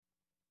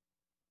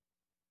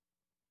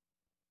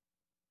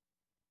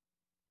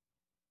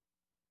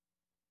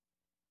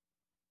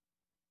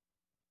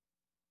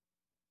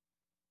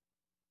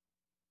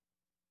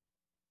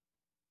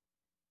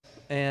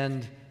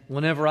And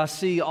whenever I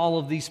see all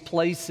of these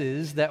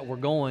places that we're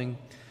going,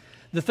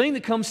 the thing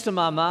that comes to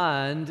my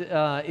mind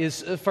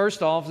is,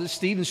 first off, the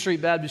Stephen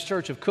Street Baptist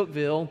Church of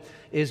Cookeville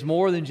is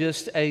more than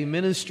just a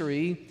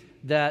ministry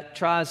that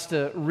tries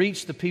to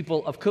reach the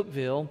people of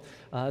Cookeville,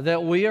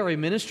 that we are a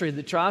ministry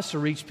that tries to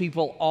reach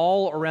people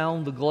all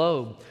around the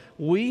globe.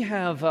 We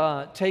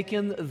have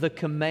taken the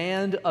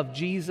command of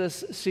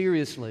Jesus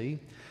seriously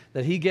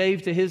that He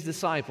gave to His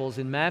disciples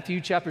in Matthew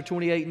chapter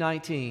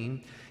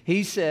 28:19.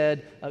 He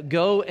said,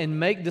 go and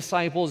make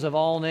disciples of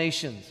all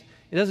nations.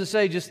 It doesn't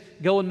say just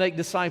go and make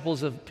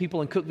disciples of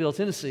people in Cookeville,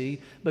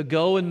 Tennessee, but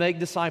go and make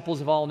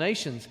disciples of all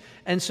nations.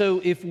 And so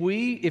if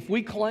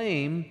we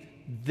claim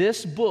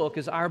this book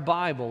as our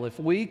Bible, if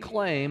we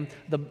claim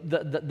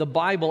the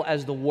Bible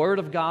as the Word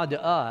of God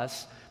to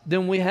us,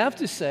 then we have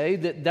to say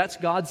that that's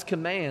God's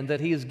command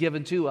that He has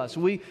given to us.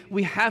 We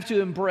have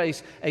to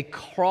embrace a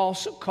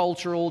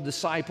cross-cultural,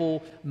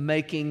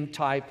 disciple-making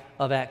type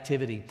of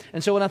activity.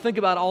 And so when I think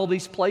about all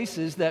these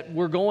places that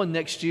we're going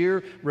next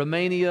year,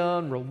 Romania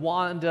and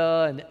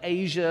Rwanda and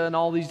Asia and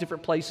all these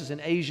different places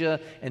in Asia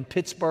and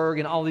Pittsburgh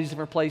and all these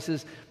different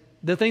places,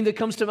 the thing that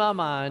comes to my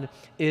mind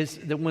is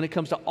that when it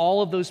comes to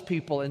all of those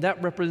people, and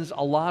that represents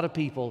a lot of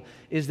people,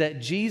 is that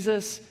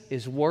Jesus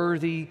is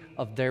worthy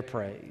of their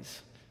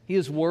praise. He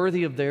is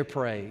worthy of their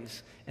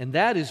praise. And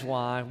that is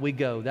why we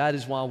go. That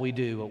is why we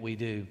do what we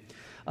do.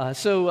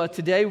 So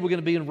today we're going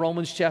to be in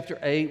Romans chapter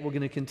 8. We're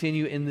going to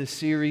continue in this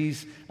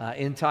series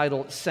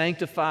entitled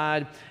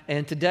Sanctified.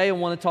 And today I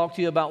want to talk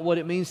to you about what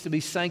it means to be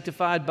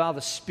sanctified by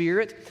the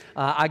Spirit.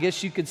 I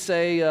guess you could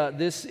say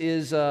this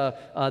is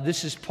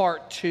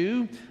part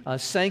 2,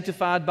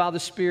 Sanctified by the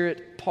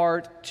Spirit,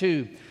 part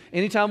 2.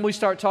 Anytime we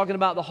start talking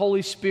about the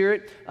Holy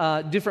Spirit,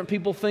 different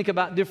people think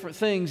about different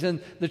things. And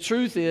the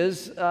truth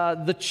is,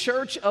 the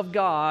Church of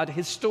God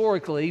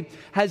historically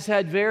has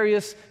had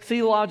various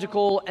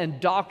theological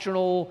and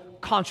doctrinal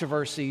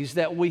controversies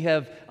that we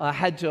have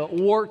had to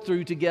work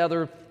through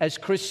together as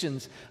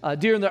Christians.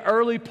 During the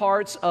early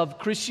parts of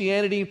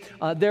Christianity,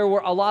 there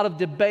were a lot of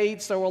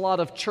debates, there were a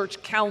lot of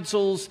church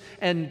councils,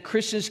 and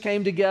Christians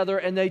came together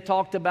and they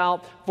talked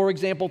about, for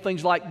example,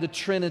 things like the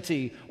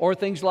Trinity or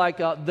things like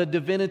the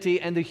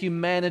divinity and the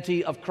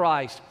humanity of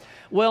Christ.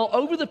 Well,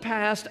 over the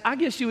past, I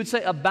guess you would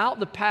say about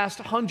the past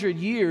 100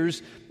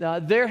 years,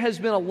 there has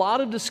been a lot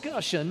of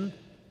discussion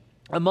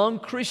among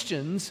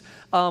Christians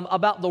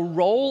about the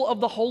role of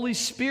the Holy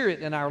Spirit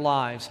in our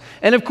lives.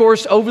 And of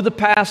course, over the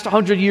past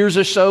 100 years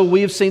or so,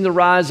 we have seen the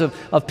rise of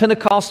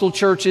Pentecostal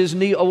churches,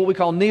 what we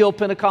call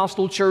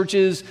neo-Pentecostal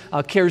churches,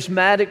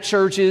 charismatic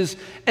churches,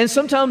 and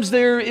sometimes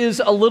there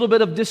is a little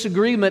bit of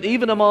disagreement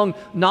even among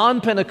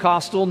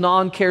non-Pentecostal,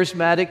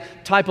 non-charismatic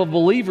type of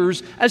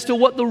believers as to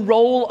what the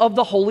role of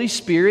the Holy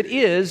Spirit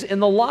is in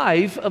the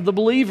life of the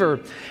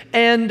believer.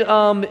 And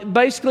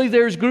basically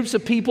there's groups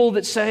of people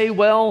that say,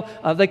 well,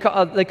 they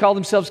call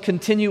themselves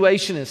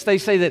continuationists. They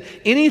say that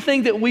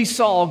anything that we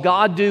saw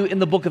God do in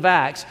the book of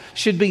Acts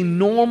should be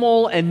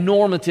normal and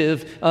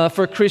normative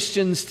for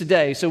Christians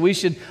today. So we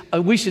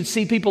should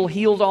see people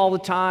healed all the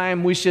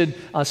time. We should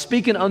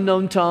speak in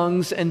unknown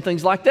tongues and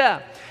things like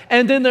that.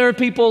 And then there are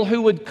people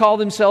who would call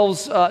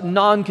themselves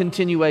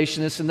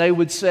non-continuationists, and they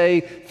would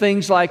say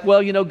things like,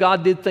 well, you know,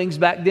 God did things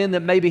back then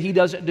that maybe He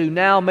doesn't do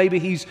now. Maybe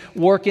He's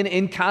working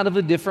in kind of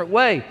a different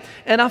way.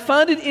 And I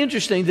find it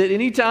interesting that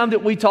anytime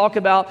that we talk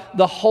about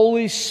the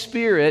Holy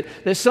Spirit,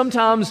 that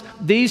sometimes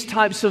these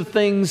types of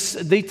things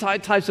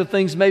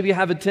maybe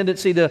have a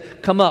tendency to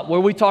come up,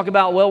 where we talk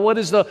about, well, what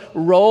is the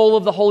role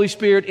of the Holy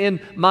Spirit in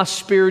my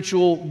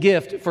spiritual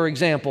gift, for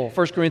example,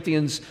 1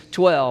 Corinthians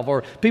 12.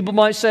 Or people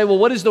might say, well,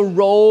 what is the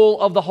role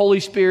of the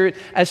Holy Spirit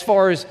as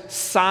far as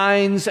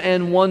signs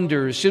and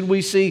wonders? Should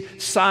we see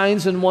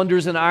signs and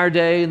wonders in our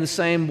day in the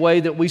same way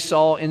that we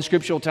saw in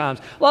scriptural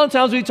times? A lot of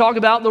times we talk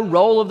about the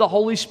role of the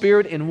Holy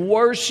Spirit in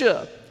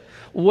worship.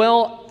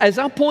 Well, as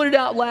I pointed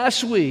out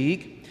last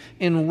week,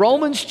 in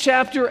Romans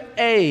chapter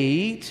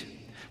 8,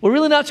 we're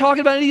really not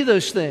talking about any of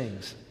those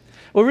things.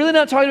 We're really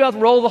not talking about the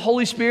role of the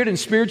Holy Spirit in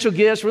spiritual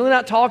gifts. We're really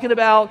not talking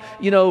about,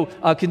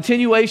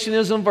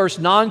 continuationism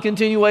versus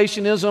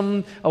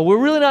non-continuationism. We're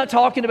really not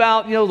talking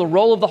about, the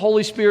role of the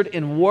Holy Spirit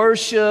in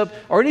worship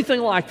or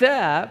anything like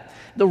that.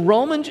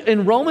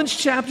 In Romans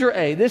chapter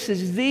 8, this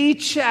is the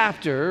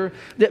chapter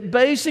that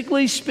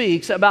basically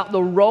speaks about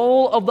the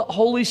role of the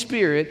Holy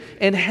Spirit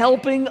in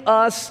helping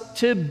us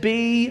to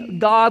be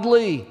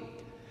godly.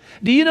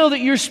 Do you know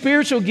that your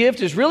spiritual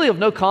gift is really of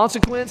no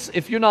consequence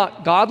if you're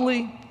not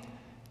godly?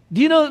 Do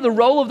you know that the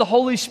role of the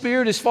Holy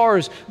Spirit as far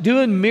as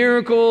doing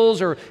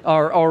miracles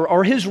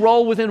or His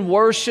role within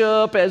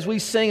worship as we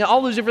sing,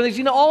 all those different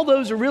things, all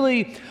those are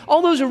really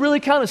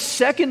kind of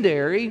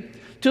secondary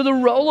to the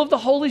role of the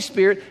Holy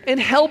Spirit in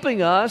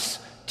helping us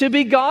to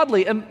be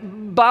godly.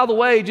 And by the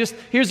way, just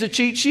here's a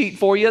cheat sheet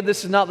for you.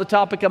 This is not the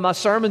topic of my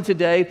sermon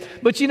today,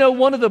 but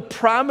one of the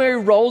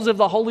primary roles of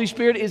the Holy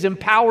Spirit is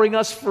empowering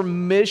us for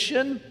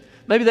mission.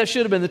 Maybe that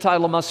should have been the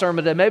title of my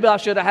sermon today. Maybe I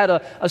should have had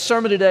a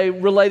sermon today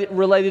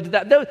related to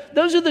that.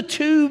 Those are the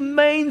two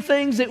main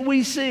things that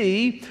we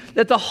see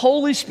that the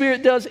Holy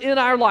Spirit does in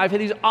our life,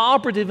 and He's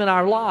operative in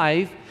our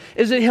life,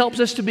 is it helps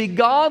us to be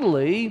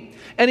godly,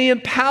 and He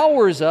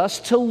empowers us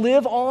to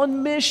live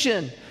on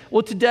mission.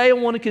 Well, today I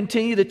want to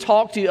continue to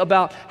talk to you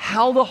about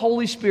how the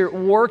Holy Spirit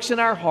works in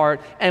our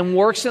heart and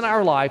works in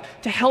our life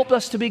to help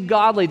us to be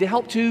godly, to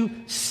help to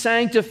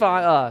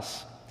sanctify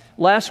us.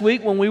 Last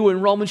week when we were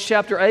in Romans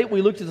chapter 8,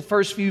 we looked at the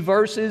first few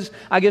verses.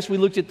 I guess we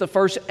looked at the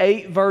first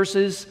 8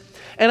 verses.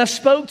 And I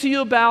spoke to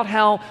you about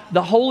how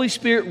the Holy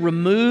Spirit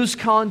removes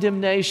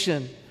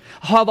condemnation,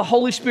 how the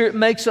Holy Spirit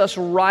makes us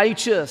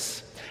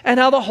righteous, and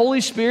how the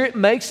Holy Spirit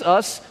makes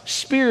us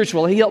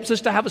spiritual. He helps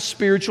us to have a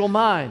spiritual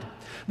mind.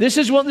 This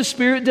is what the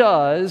Spirit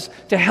does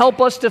to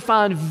help us to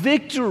find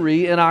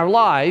victory in our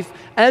life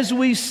as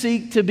we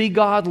seek to be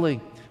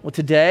godly. Well,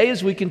 today,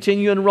 as we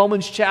continue in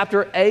Romans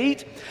chapter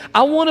 8,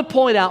 I want to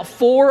point out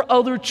 4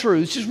 other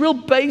truths, just real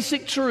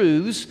basic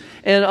truths.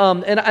 And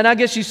I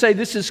guess you say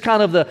this is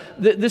kind of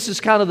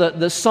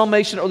the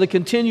summation or the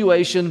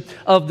continuation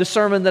of the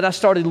sermon that I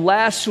started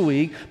last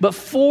week. But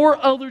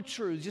 4 other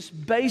truths,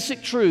 just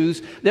basic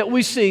truths that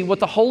we see what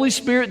the Holy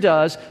Spirit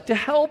does to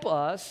help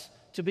us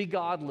to be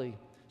godly.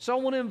 So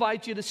I want to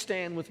invite you to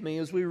stand with me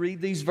as we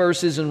read these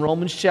verses in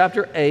Romans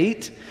chapter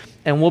 8,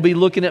 and we'll be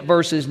looking at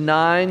verses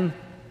 9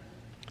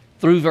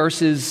 through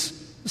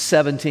verses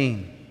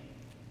 17.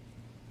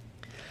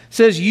 It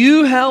says,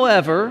 "You,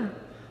 however,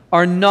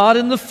 are not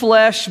in the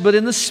flesh, but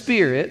in the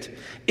Spirit,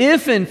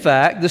 if in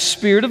fact the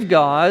Spirit of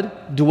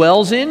God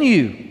dwells in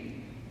you.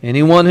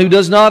 Anyone who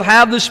does not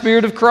have the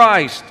Spirit of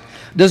Christ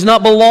does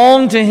not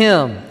belong to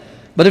Him.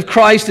 But if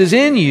Christ is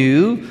in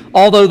you,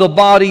 although the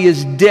body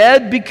is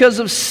dead because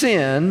of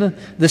sin,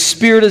 the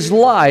Spirit is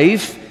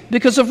life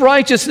because of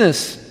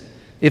righteousness.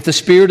 If the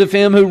Spirit of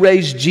Him who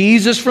raised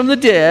Jesus from the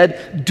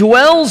dead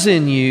dwells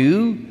in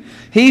you,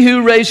 He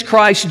who raised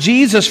Christ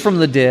Jesus from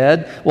the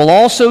dead will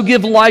also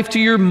give life to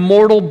your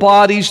mortal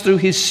bodies through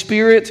His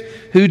Spirit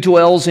who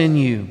dwells in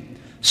you.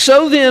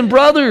 So then,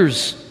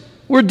 brothers,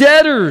 we're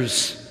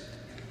debtors,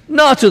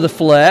 not to the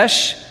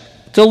flesh,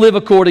 to live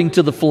according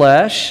to the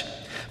flesh.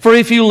 For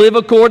if you live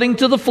according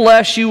to the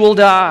flesh, you will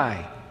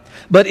die.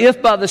 But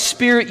if by the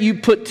Spirit you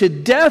put to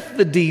death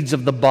the deeds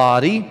of the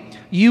body,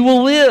 you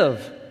will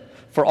live.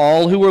 For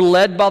all who are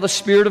led by the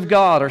Spirit of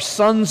God are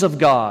sons of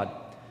God.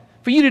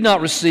 For you did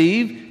not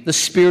receive the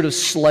spirit of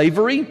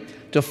slavery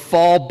to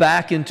fall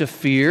back into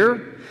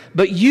fear,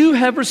 but you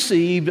have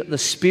received the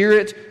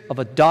Spirit of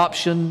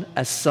adoption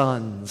as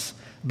sons,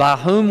 by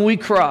whom we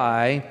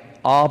cry,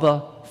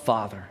 Abba,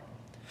 Father.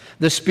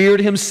 The Spirit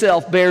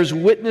Himself bears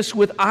witness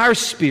with our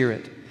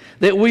spirit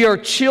that we are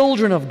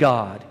children of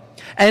God.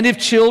 And if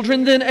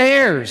children, then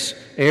heirs,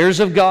 heirs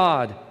of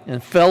God,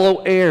 and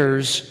fellow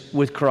heirs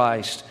with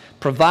Christ,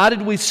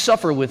 provided we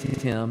suffer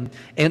with Him,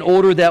 in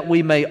order that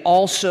we may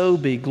also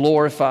be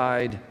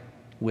glorified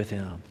with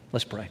Him."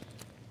 Let's pray.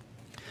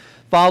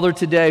 Father,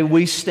 today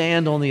we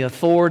stand on the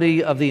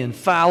authority of the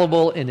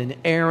infallible and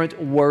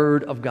inerrant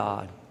Word of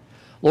God.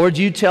 Lord,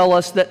 You tell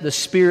us that the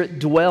Spirit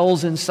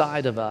dwells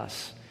inside of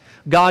us.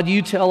 God,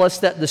 You tell us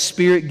that the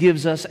Spirit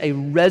gives us a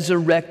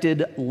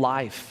resurrected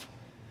life.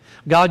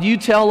 God, You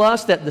tell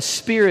us that the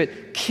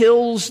Spirit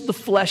kills the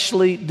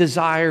fleshly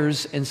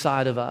desires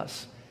inside of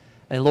us.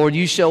 And Lord,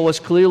 You show us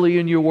clearly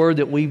in Your Word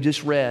that we've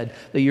just read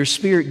that Your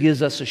Spirit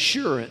gives us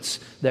assurance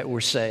that we're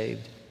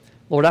saved.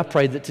 Lord, I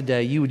pray that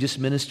today You would just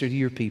minister to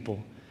Your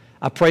people.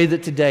 I pray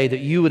that today that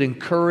You would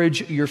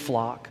encourage Your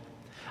flock.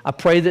 I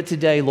pray that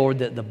today, Lord,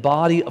 that the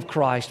body of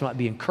Christ might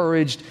be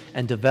encouraged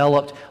and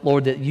developed.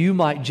 Lord, that You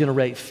might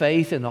generate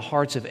faith in the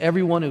hearts of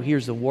everyone who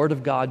hears the Word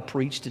of God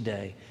preached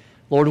today.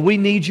 Lord, we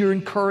need Your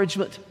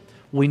encouragement.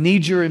 We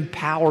need Your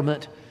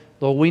empowerment.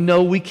 Lord, we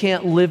know we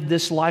can't live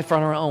this life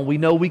on our own. We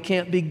know we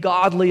can't be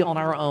godly on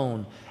our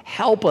own.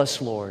 Help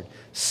us, Lord.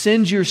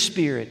 Send Your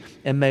Spirit,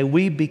 and may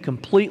we be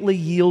completely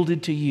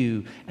yielded to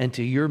You and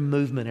to Your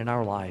movement in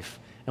our life.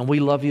 And we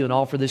love You and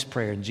offer this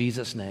prayer in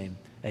Jesus' name.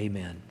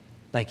 Amen.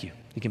 Thank you.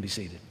 You can be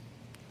seated.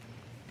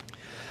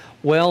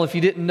 Well, if you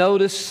didn't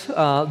notice,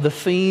 the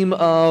theme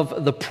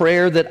of the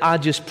prayer that I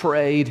just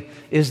prayed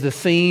is the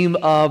theme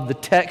of the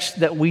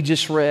text that we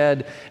just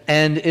read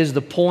and is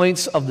the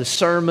points of the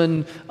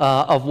sermon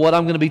of what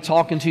I'm going to be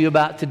talking to you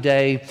about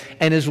today,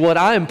 and is what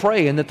I am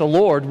praying that the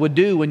Lord would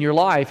do in your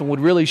life and would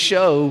really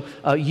show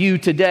you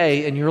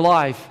today in your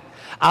life.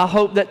 I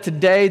hope that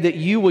today that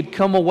you would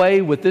come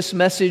away with this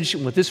message,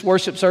 with this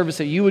worship service,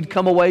 that you would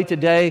come away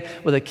today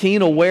with a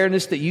keen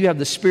awareness that you have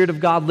the Spirit of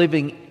God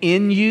living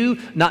in you,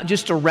 not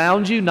just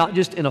around you, not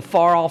just in a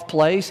far-off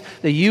place,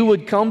 that you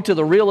would come to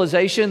the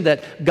realization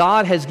that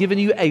God has given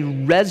you a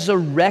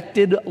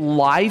resurrected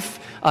life,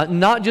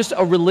 not just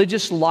a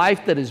religious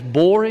life that is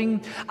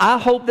boring. I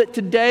hope that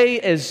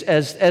today, as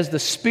the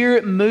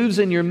Spirit moves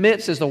in your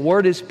midst, as the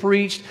Word is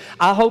preached,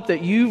 I hope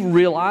that you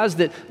realize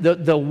that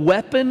the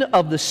weapon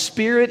of the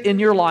Spirit in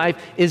your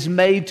life is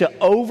made to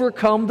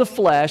overcome the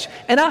flesh.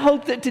 And I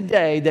hope that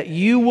today that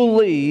you will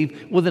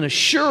leave with an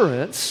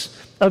assurance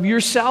of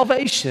your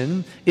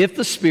salvation if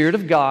the Spirit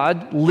of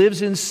God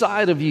lives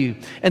inside of you.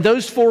 And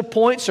those 4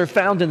 points are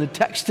found in the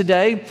text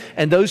today,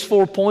 and those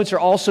 4 points are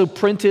also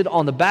printed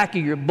on the back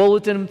of your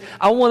bulletin.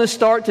 I want to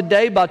start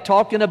today by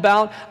talking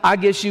about, I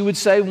guess you would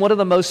say, one of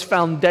the most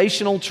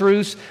foundational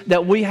truths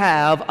that we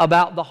have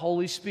about the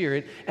Holy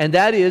Spirit, and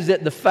that is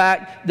that the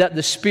fact that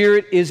the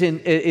Spirit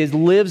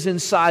lives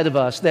inside of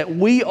us, that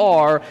we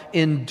are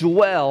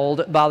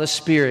indwelled by the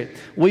Spirit.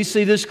 We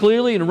see this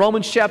clearly in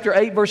Romans chapter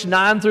 8, verse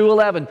 9 through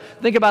 11.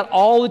 Think about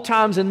all the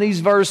times in these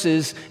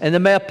verses, and they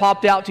may have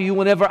popped out to you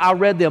whenever I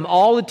read them,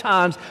 all the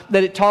times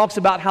that it talks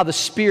about how the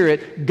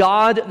Spirit,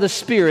 God the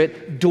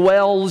Spirit,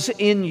 dwells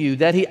in you,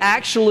 that He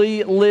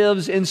actually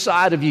lives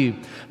inside of you.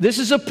 This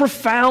is a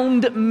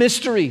profound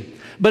mystery,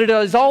 but it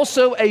is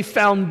also a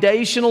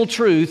foundational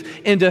truth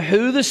into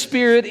who the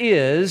Spirit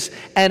is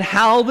and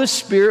how the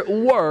Spirit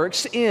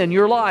works in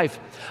your life.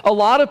 A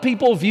lot of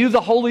people view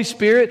the Holy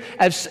Spirit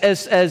as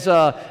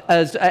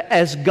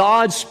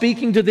God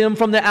speaking to them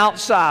from the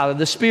outside,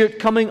 the Spirit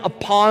coming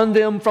upon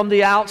them from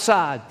the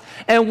outside.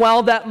 And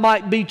while that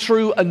might be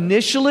true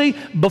initially,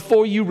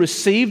 before you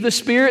receive the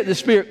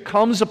Spirit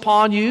comes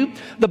upon you.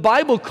 The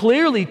Bible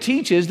clearly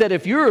teaches that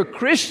if you're a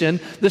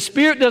Christian, the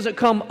Spirit doesn't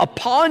come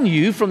upon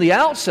you from the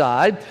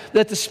outside,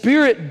 that the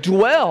Spirit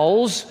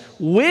dwells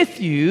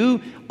with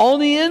you on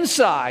the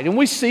inside. And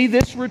we see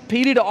this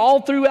repeated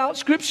all throughout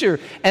Scripture.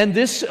 And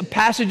this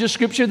passage of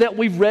Scripture that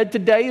we've read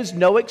today is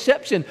no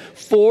exception.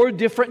 4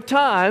 different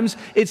times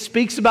it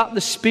speaks about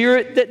the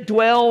Spirit that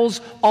dwells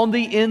on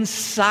the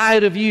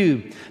inside of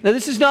you. Now,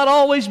 this has not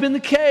always been the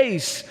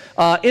case.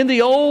 In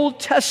the Old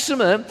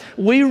Testament,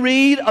 we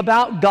read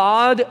about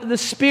God the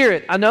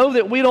Spirit. I know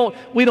that we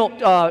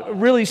don't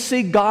really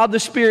see God the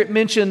Spirit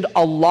mentioned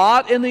a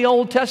lot in the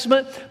Old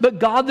Testament, but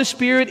God the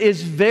Spirit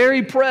is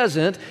very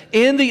present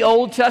in the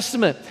Old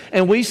Testament.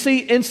 And we see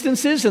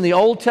instances in the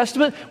Old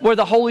Testament where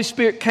the Holy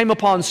Spirit came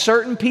upon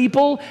certain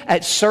people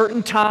at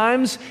certain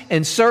times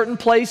in certain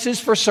places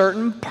for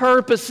certain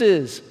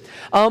purposes.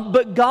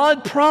 But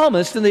God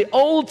promised in the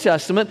Old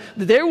Testament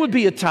that there would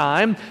be a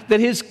time that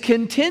His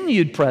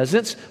continued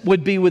presence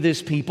would be with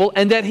His people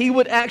and that He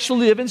would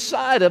actually live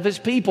inside of His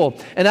people.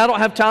 And I don't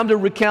have time to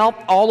recount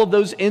all of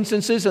those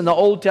instances in the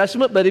Old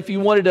Testament, but if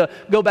you wanted to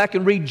go back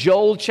and read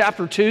Joel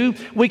chapter 2,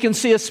 we can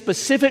see a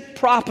specific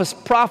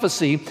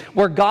prophecy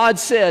where God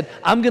said,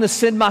 I'm going to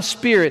send my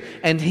Spirit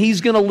and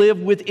He's going to live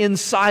within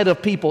inside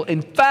of people.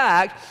 In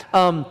fact,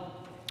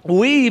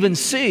 we even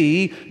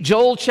see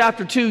Joel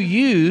chapter 2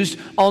 used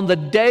on the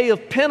day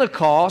of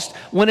Pentecost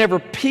whenever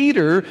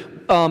Peter,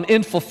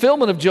 in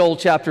fulfillment of Joel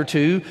chapter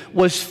 2,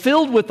 was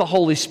filled with the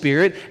Holy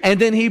Spirit,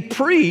 and then he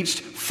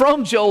preached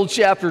from Joel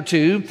chapter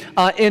 2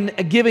 in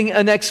giving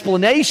an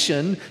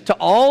explanation to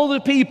all the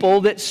people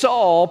that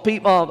saw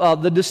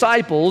the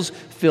disciples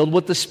filled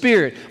with the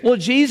Spirit. Well,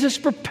 Jesus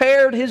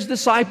prepared His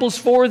disciples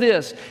for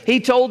this.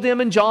 He told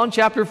them in John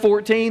chapter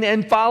 14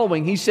 and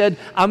following, He said,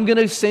 I'm going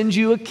to send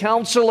you a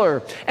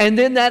counselor. And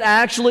then that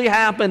actually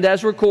happened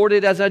as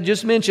recorded, as I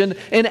just mentioned,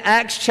 in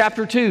Acts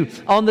chapter 2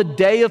 on the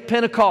day of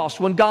Pentecost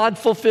when God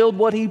fulfilled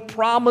what He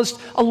promised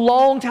a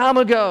long time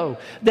ago,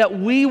 that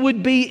we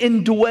would be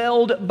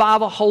indwelled by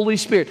the Holy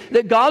Spirit,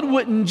 that God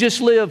wouldn't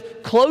just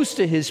live close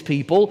to His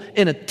people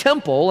in a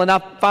temple. And I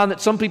find that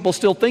some people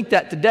still think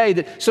that today,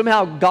 that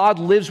somehow God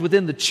lives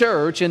within the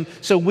church, and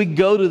so we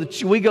go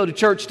to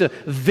church to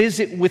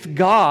visit with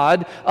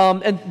God,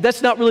 and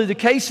that's not really the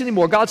case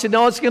anymore. God said,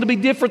 no, it's going to be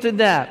different than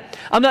that.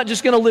 I'm not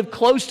just going to live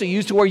close to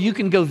you to where you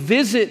can go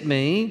visit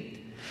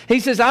me. He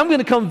says, I'm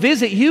going to come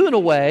visit you in a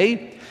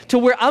way to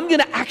where I'm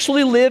going to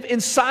actually live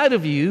inside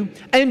of you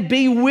and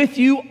be with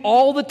you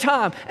all the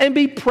time and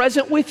be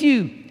present with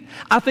you.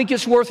 I think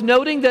it's worth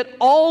noting that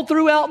all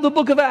throughout the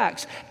book of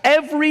Acts,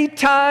 every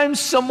time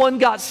someone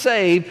got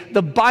saved,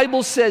 the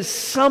Bible says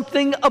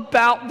something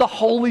about the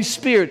Holy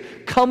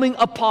Spirit coming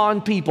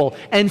upon people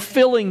and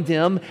filling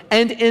them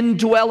and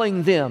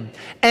indwelling them.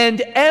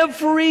 And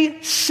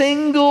every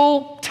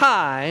single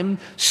time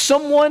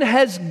someone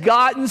has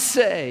gotten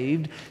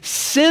saved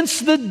since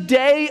the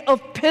day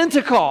of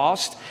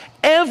Pentecost,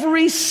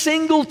 every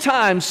single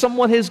time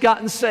someone has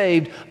gotten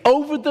saved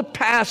over the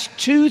past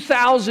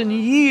 2,000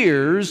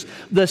 years,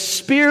 the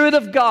Spirit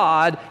of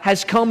God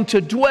has come to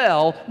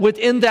dwell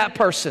within that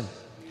person.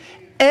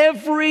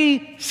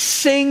 Every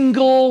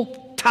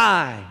single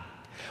time,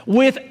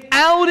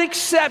 without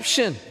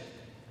exception.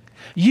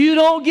 You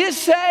don't get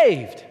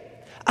saved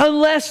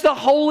unless the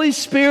Holy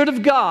Spirit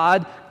of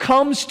God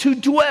comes to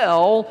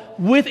dwell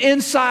within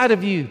inside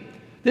of you.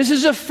 This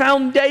is a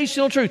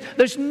foundational truth.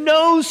 There's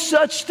no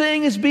such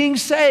thing as being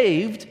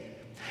saved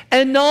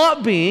and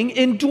not being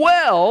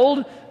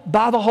indwelled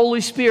by the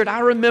Holy Spirit. I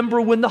remember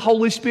when the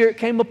Holy Spirit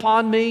came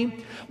upon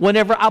me,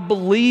 whenever I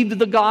believed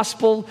the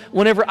gospel,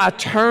 whenever I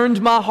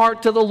turned my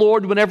heart to the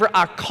Lord, whenever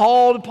I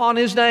called upon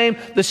His name,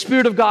 the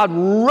Spirit of God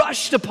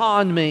rushed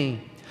upon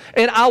me.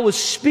 and I was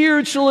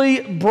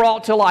spiritually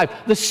brought to life.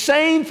 The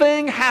same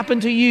thing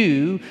happened to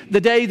you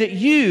the day that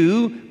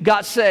you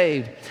got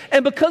saved.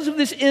 And because of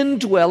this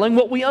indwelling,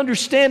 what we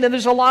understand, and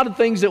there's a lot of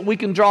things that we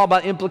can draw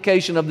by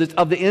implication of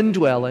the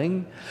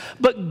indwelling,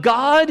 but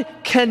God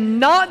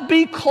cannot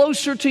be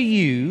closer to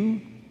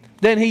you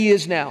than He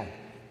is now.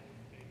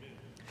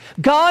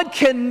 God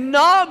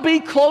cannot be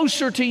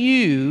closer to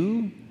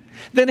you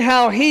than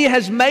how He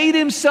has made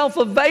Himself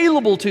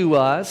available to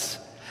us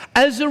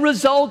as a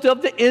result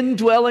of the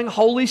indwelling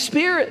Holy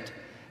Spirit.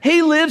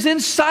 He lives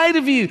inside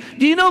of you.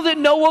 Do you know that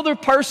no other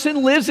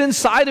person lives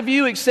inside of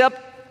you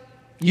except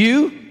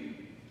you?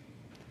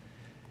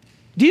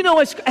 Do you know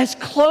as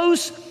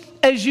close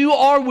as you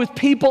are with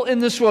people in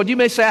this world, you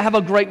may say, I have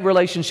a great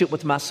relationship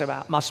with my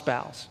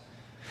spouse.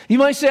 You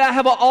might say, I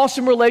have an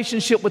awesome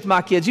relationship with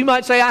my kids. You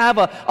might say, I have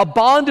a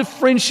bond of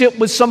friendship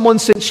with someone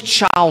since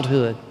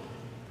childhood.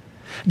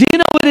 Do you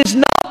know it is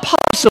not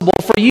possible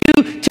for you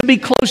to be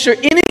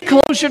any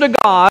closer to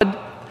God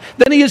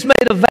than He has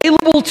made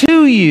available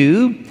to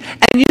you,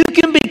 and you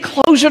can be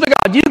closer to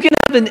God. You can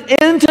have an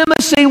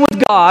intimacy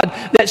with God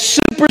that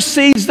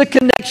supersedes the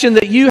connection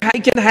that you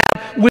can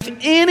have with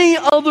any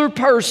other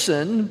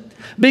person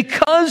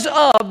because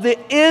of the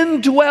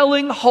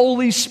indwelling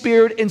Holy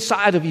Spirit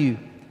inside of you.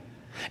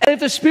 And if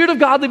the Spirit of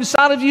God lives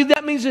inside of you,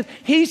 that means that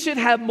He should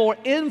have more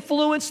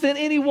influence than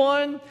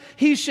anyone.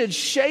 He should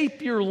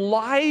shape your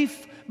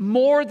life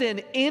more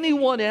than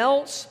anyone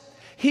else.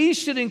 He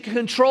should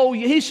control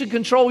you. He should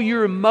control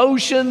your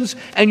emotions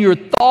and your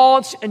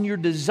thoughts and your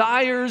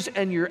desires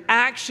and your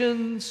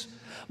actions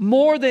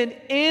more than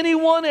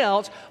anyone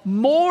else,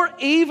 more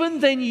even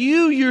than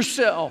you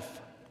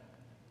yourself.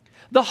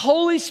 The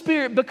Holy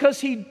Spirit,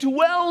 because He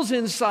dwells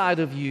inside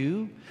of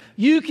you,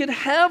 you can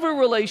have a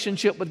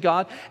relationship with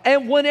God.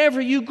 And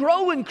whenever you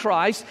grow in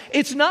Christ,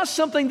 it's not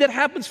something that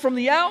happens from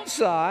the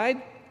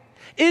outside.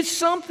 It's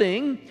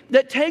something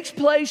that takes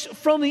place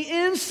from the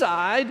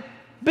inside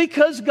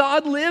because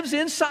God lives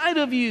inside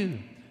of you.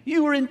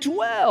 You are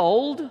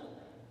indwelled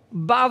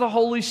by the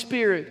Holy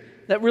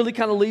Spirit. That really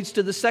kind of leads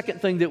to the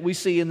second thing that we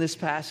see in this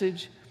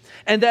passage,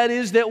 and that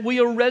is that we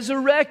are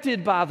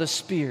resurrected by the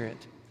Spirit.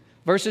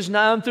 Verses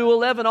 9 through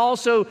 11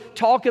 also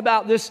talk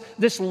about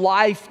this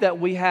life that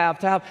we have,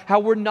 how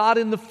we're not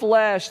in the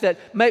flesh, that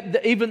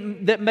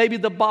maybe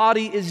the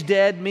body is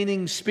dead,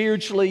 meaning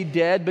spiritually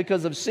dead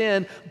because of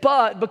sin,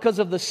 but because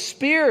of the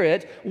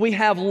Spirit, we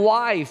have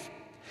life.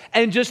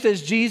 And just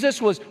as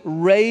Jesus was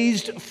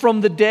raised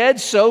from the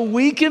dead, so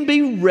we can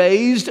be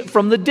raised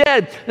from the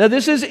dead. Now,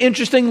 this is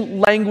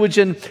interesting language,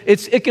 and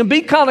it can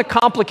be kind of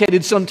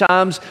complicated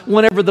sometimes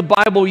whenever the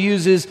Bible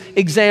uses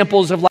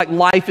examples of like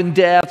life and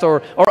death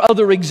or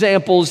other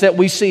examples that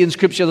we see in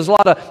Scripture. There's a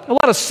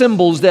lot of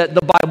symbols that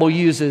the Bible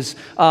uses.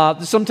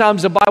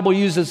 Sometimes the Bible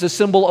uses a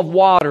symbol of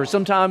water.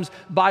 Sometimes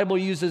the Bible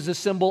uses a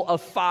symbol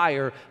of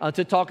fire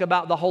to talk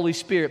about the Holy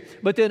Spirit.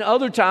 But then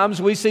other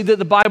times we see that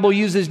the Bible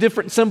uses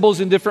different symbols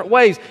in different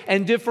ways,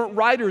 and different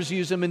writers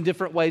use them in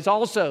different ways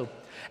also.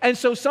 And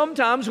so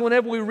sometimes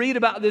whenever we read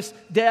about this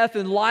death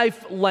and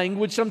life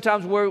language,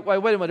 sometimes wait a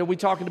minute, are we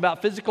talking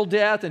about physical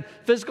death and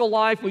physical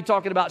life? Are we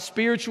talking about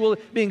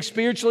being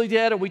spiritually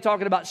dead? Are we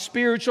talking about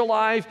spiritual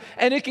life?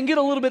 And it can get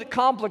a little bit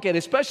complicated,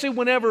 especially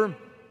whenever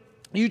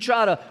you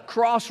try to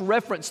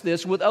cross-reference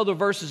this with other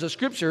verses of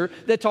Scripture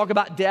that talk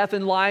about death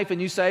and life,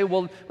 and you say,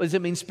 well, does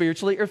it mean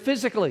spiritually or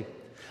physically?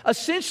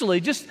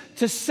 Essentially, just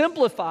to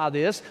simplify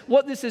this,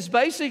 what this is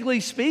basically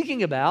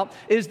speaking about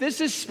is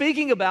this is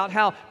speaking about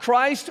how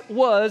Christ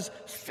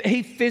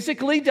He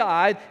physically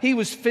died, He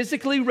was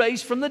physically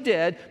raised from the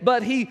dead,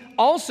 but He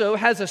also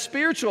has a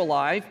spiritual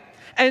life.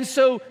 And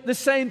so the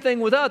same thing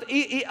with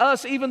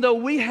us, even though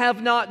we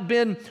have not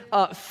been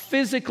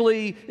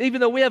even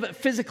though we haven't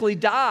physically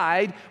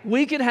died,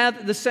 we can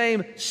have the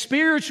same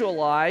spiritual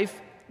life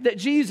that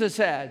Jesus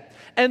had.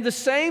 And the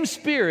same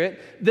Spirit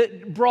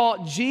that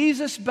brought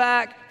Jesus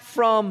back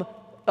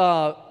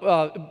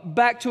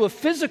back to a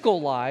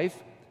physical life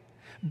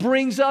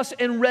brings us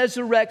and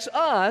resurrects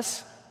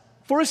us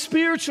for a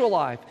spiritual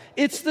life.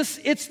 It's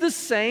the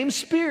same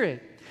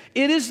Spirit.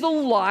 It is the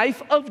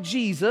life of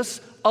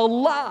Jesus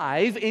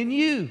alive in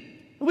you.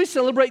 We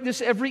celebrate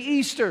this every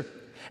Easter.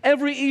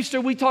 Every Easter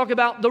we talk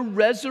about the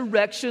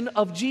resurrection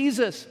of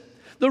Jesus.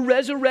 The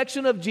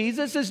resurrection of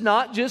Jesus is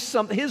not just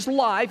something, His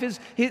life,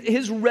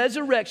 his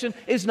resurrection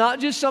is not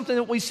just something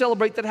that we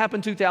celebrate that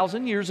happened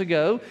 2,000 years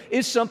ago.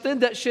 It's something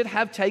that should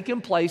have taken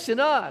place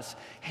in us.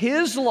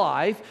 His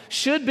life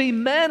should be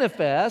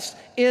manifest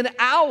in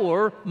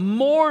our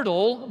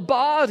mortal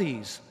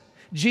bodies.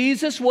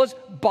 Jesus was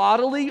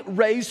bodily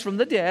raised from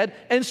the dead,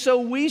 and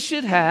so we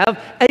should have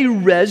a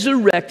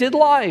resurrected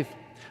life.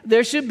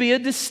 There should be a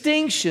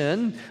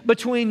distinction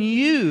between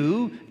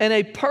you and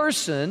a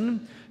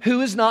person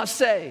who is not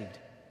saved.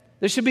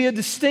 There should be a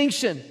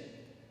distinction.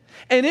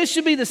 And it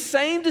should be the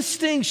same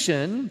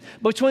distinction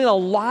between a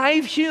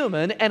live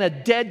human and a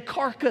dead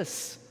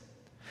carcass.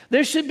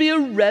 There should be a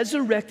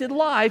resurrected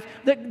life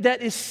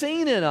that is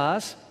seen in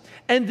us,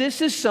 and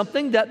this is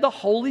something that the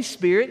Holy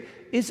Spirit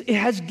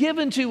has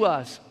given to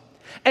us.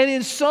 And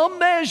in some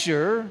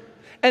measure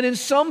and in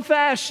some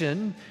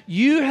fashion,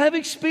 you have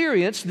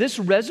experienced this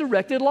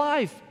resurrected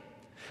life.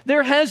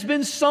 There has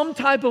been some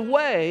type of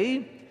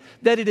way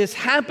that it has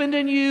happened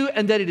in you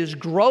and that it is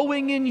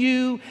growing in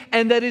you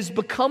and that is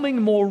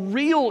becoming more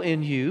real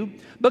in you,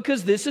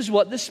 because this is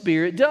what the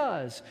Spirit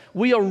does.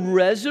 We are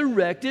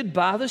resurrected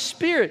by the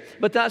Spirit.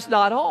 But that's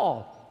not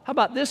all. How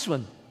about this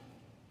one?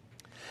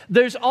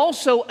 There's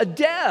also a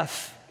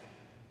death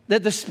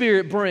that the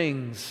Spirit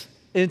brings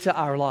into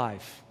our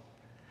life.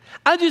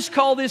 I just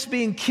call this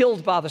being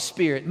killed by the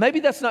Spirit. Maybe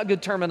that's not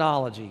good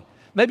terminology.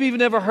 Maybe you've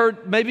never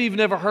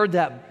heard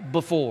that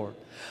before.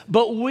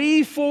 But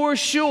we for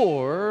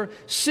sure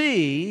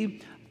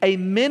see a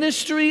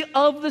ministry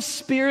of the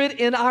Spirit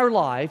in our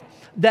life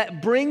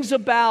that brings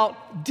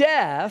about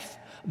death,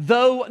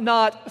 though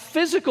not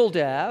physical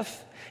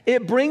death.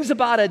 It brings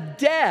about a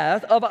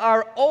death of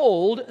our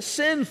old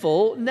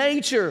sinful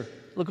nature.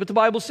 Look what the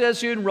Bible says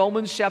here in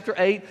Romans chapter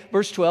 8,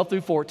 verse 12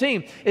 through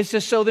 14. It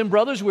says, "So then,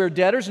 brothers, we are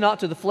debtors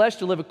not to the flesh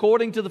to live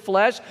according to the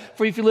flesh.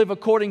 For if you live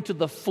according to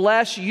the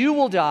flesh, you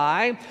will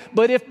die.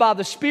 But if by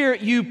the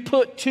Spirit you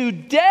put to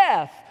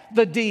death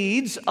the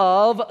deeds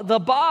of the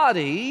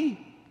body,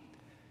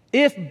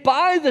 if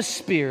by the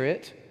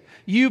Spirit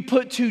you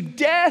put to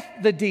death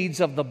the deeds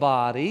of the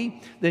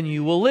body, then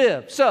you will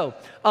live." So,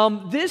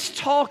 this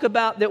talk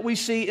about that we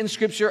see in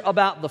Scripture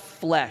about the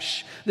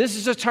flesh, this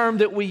is a term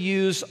that we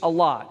use a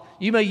lot.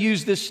 You may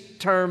use this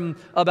term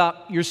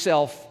about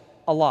yourself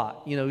a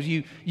lot. You know,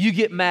 you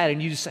get mad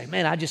and you just say,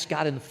 "Man, I just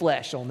got in the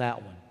flesh on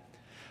that one."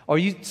 Or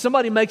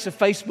somebody makes a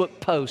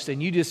Facebook post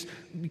and you just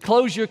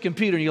close your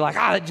computer and you're like,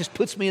 "It just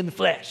puts me in the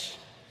flesh."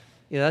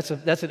 You know,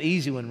 that's an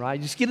easy one, right?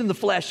 You just get in the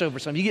flesh over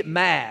something. You get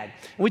mad.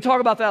 And we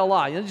talk about that a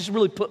lot. It just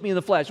really put me in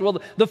the flesh.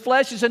 Well, the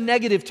flesh is a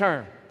negative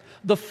term.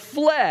 The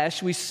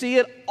flesh, we see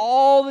it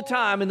all the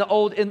time in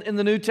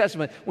the New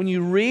Testament. When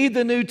you read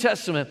the New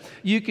Testament,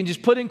 you can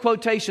just put in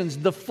quotations,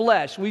 the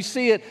flesh. We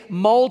see it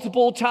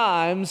multiple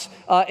times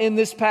in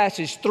this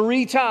passage,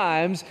 3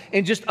 times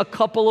in just a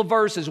couple of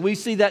verses. We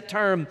see that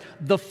term,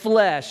 the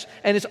flesh,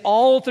 and it's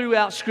all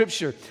throughout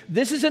Scripture.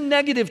 This is a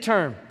negative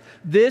term.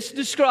 This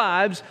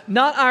describes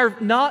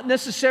not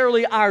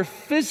necessarily our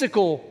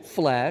physical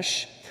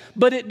flesh,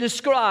 but it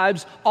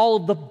describes all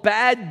of the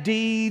bad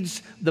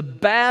deeds, the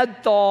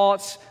bad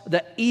thoughts,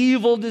 the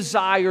evil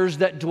desires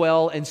that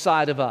dwell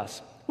inside of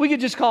us. We could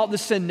just call it the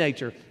sin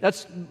nature.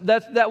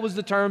 That was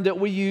the term that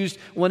we used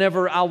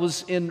whenever I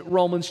was in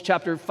Romans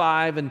chapter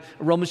 5 and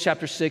Romans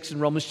chapter 6 and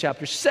Romans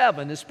chapter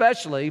 7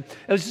 especially.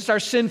 It was just our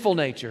sinful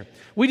nature.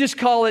 We just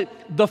call it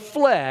the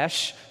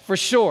flesh for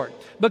short,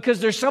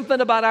 because there's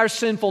something about our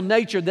sinful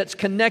nature that's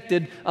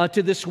connected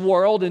to this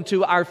world and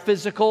to our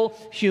physical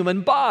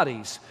human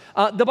bodies.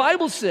 The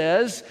Bible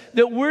says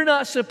that we're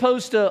not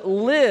supposed to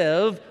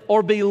live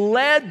or be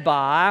led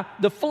by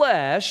the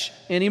flesh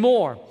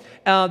anymore.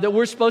 That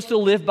we're supposed to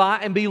live by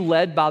and be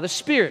led by the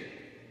Spirit.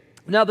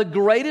 Now, the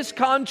greatest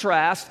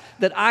contrast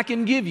that I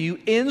can give you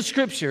in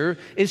Scripture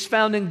is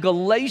found in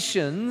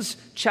Galatians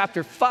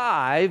chapter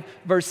 5,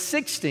 verse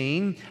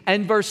 16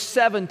 and verse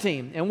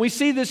 17. And we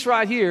see this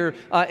right here,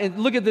 and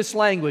look at this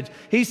language.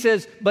 He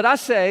says, "But I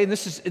say," and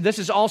this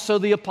is also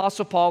the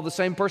Apostle Paul, the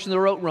same person that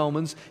wrote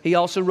Romans. He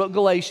also wrote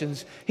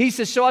Galatians. He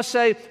says, "So I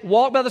say,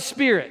 walk by the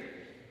Spirit,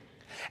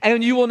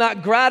 and you will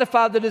not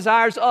gratify the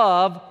desires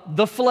of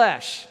the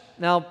flesh."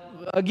 Now,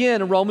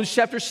 again, in Romans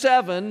chapter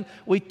 7,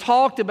 we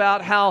talked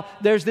about how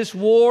there's this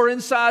war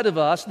inside of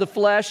us, the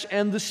flesh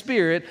and the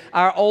Spirit,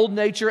 our old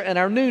nature and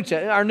our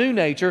new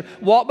nature.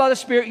 "Walk by the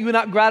Spirit, you will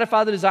not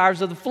gratify the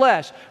desires of the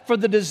flesh. For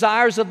the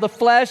desires of the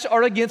flesh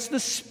are against the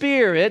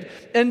Spirit,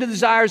 and the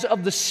desires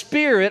of the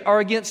Spirit are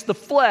against the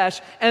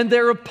flesh, and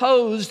they're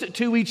opposed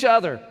to each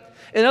other."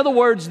 In other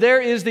words, there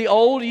is the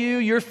old you,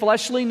 your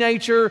fleshly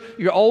nature,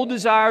 your old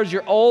desires,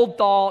 your old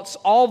thoughts,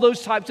 all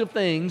those types of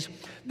things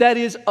that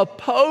is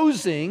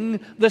opposing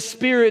the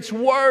Spirit's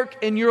work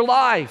in your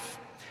life.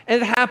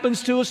 And it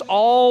happens to us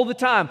all the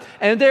time.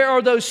 And there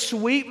are those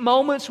sweet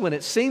moments when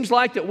it seems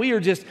like that we are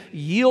just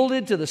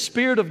yielded to the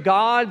Spirit of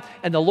God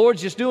and the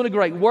Lord's just doing a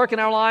great work in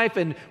our life,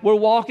 and we're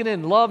walking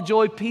in love,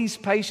 joy, peace,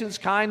 patience,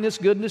 kindness,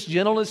 goodness,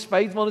 gentleness,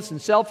 faithfulness,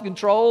 and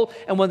self-control.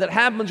 And when that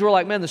happens, we're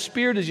like, "Man, the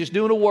Spirit is just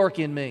doing a work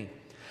in me."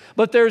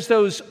 But there's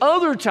those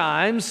other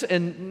times,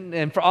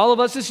 and for all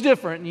of us it's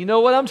different. You know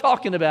what I'm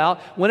talking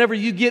about. Whenever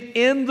you get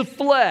in the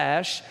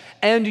flesh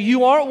and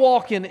you aren't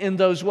walking in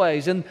those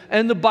ways. And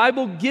the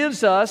Bible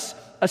gives us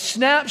a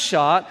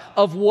snapshot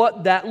of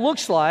what that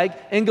looks like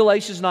in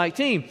Galatians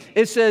 19.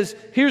 It says,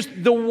 here's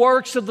the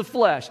works of the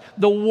flesh.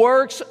 The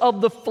works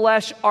of the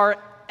flesh are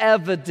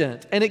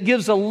evident. And it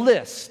gives a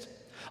list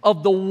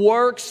of the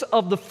works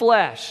of the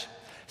flesh.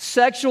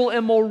 Sexual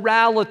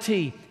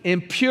immorality,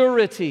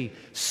 impurity,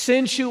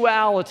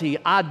 sensuality,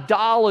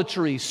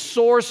 idolatry,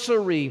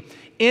 sorcery,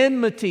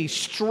 enmity,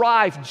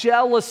 strife,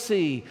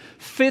 jealousy,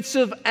 fits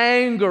of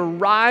anger,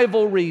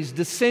 rivalries,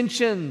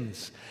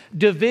 dissensions,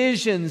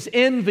 divisions,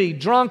 envy,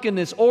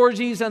 drunkenness,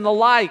 orgies, and the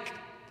like.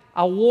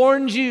 I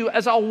warned you,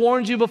 as I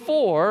warned you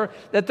before,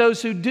 that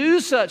those who do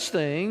such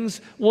things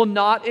will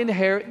not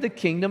inherit the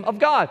kingdom of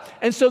God.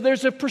 And so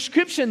there's a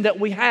prescription that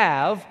we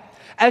have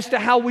as to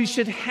how we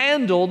should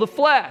handle the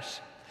flesh.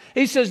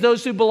 He says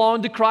those who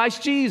belong to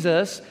Christ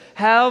Jesus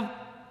have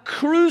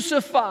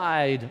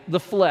crucified the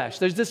flesh.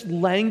 There's this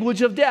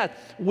language of death.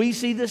 We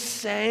see the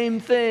same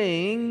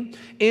thing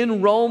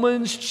in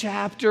Romans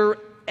chapter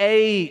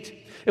 8.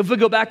 If we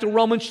go back to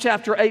Romans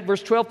chapter 8,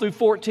 verse 12 through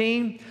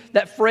 14,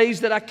 that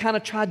phrase that I kind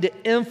of tried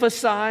to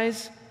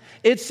emphasize,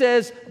 it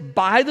says,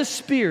 by the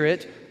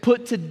Spirit,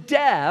 put to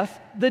death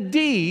the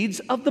deeds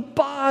of the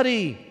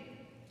body.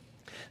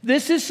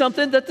 This is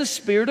something that the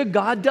Spirit of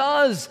God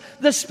does.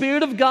 The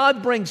Spirit of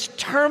God brings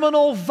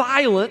terminal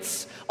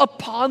violence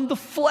upon the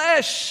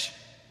flesh.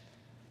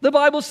 The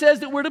Bible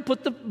says that we're to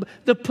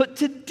put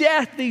to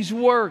death these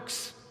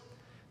works.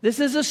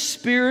 This is a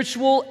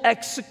spiritual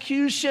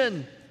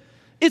execution.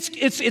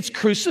 It's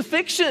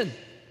crucifixion.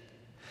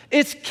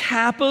 It's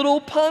capital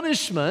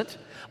punishment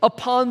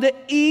upon the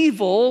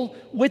evil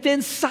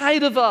within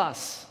sight of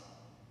us.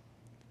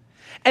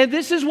 And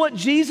this is what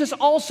Jesus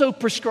also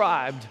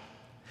prescribed.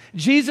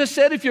 Jesus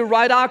said, if your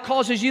right eye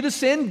causes you to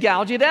sin,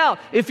 gouge it out.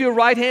 If your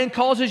right hand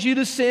causes you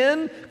to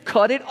sin,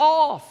 cut it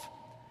off.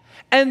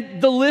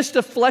 And the list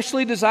of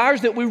fleshly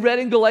desires that we read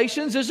in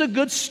Galatians is a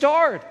good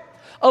start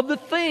of the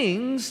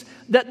things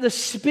that the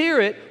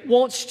Spirit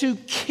wants to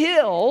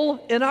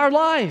kill in our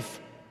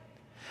life.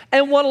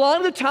 And what a lot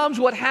of the times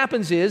what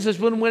happens is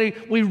when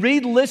we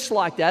read lists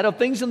like that of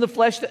things in the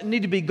flesh that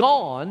need to be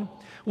gone,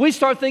 we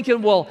start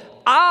thinking, well,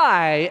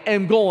 I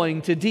am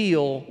going to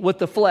deal with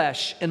the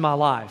flesh in my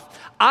life.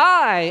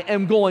 I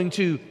am going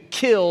to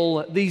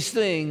kill these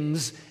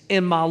things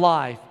in my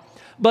life.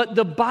 But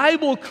the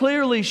Bible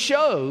clearly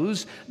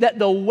shows that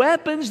the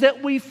weapons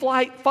that we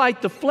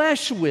fight the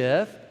flesh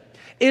with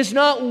is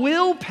not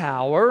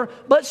willpower,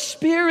 but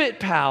spirit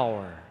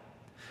power.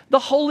 The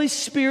Holy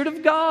Spirit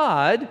of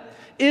God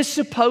is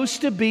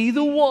supposed to be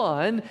the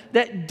one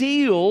that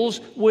deals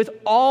with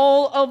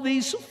all of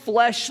these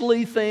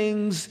fleshly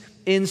things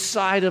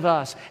inside of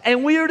us.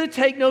 And we are to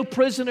take no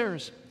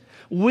prisoners.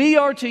 We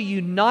are to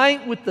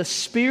unite with the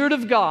Spirit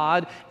of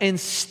God in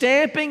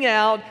stamping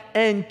out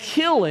and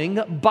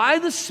killing by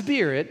the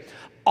Spirit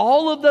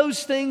all of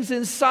those things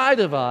inside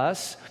of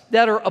us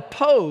that are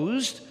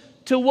opposed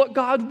to what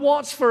God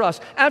wants for us.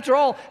 After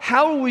all,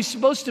 how are we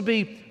supposed to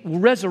be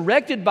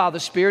resurrected by the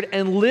Spirit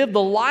and live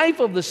the life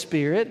of the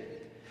Spirit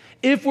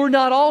if we're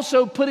not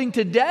also putting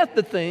to death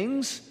the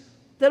things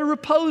that are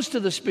opposed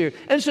to the Spirit?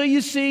 And so you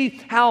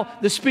see how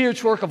the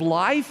Spirit's work of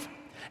life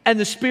and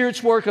the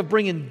Spirit's work of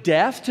bringing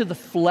death to the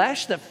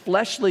flesh, that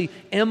fleshly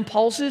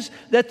impulses,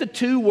 that the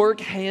two work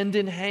hand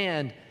in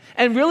hand.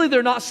 And really,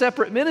 they're not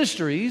separate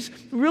ministries.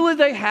 Really,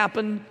 they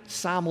happen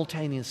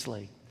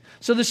simultaneously.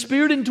 So the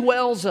Spirit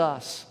indwells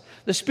us.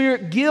 The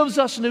Spirit gives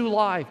us new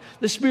life.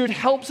 The Spirit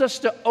helps us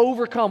to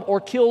overcome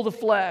or kill the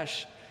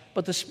flesh.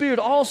 But the Spirit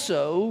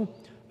also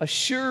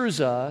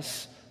assures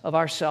us of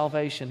our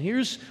salvation.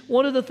 Here's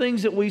one of the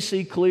things that we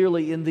see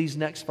clearly in these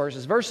next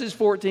verses. Verses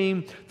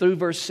 14 through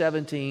verse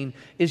 17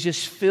 is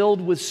just filled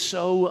with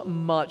so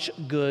much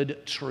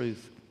good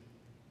truth.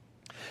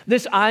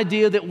 This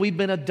idea that we've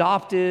been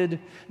adopted,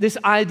 this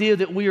idea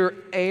that we are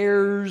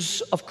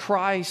heirs of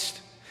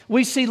Christ.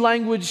 We see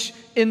language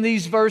in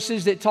these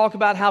verses that talk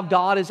about how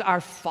God is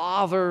our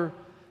Father.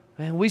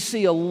 And we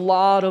see a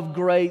lot of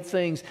great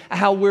things.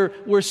 How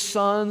we're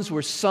sons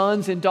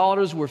and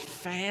daughters, we're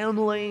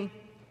family.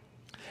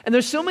 And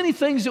there's so many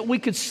things that we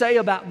could say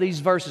about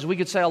these verses. We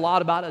could say a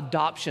lot about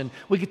adoption.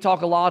 We could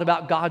talk a lot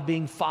about God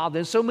being Father.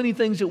 There's so many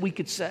things that we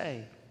could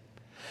say.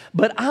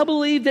 But I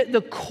believe that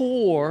the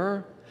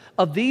core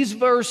of these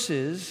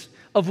verses,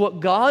 of what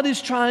God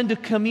is trying to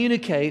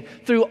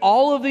communicate through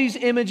all of these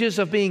images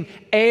of being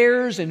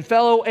heirs and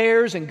fellow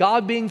heirs and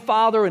God being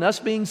Father and us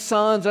being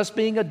sons, us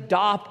being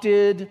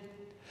adopted,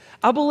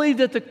 I believe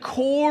that the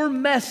core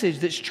message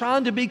that's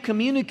trying to be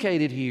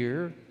communicated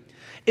here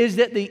is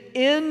that the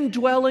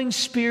indwelling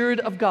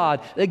Spirit of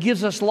God that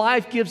gives us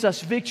life, gives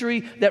us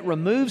victory, that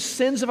removes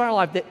sins of our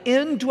life, the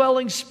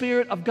indwelling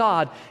Spirit of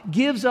God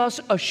gives us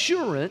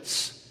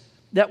assurance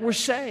that we're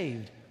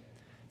saved.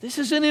 This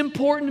is an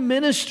important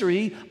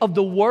ministry of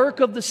the work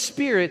of the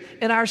Spirit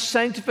in our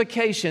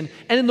sanctification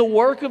and in the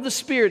work of the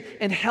Spirit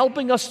in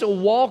helping us to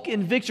walk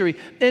in victory.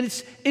 And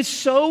it's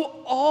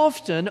so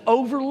often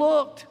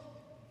overlooked.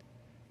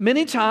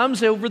 Many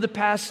times over the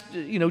past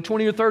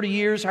 20 or 30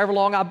 years, however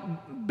long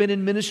I've been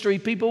in ministry,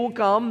 people will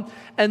come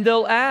and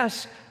they'll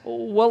ask,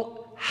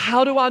 well,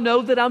 how do I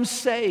know that I'm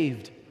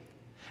saved?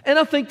 And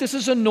I think this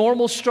is a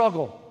normal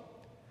struggle.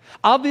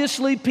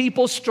 Obviously,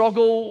 people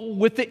struggle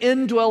with the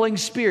indwelling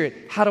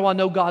Spirit. How do I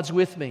know God's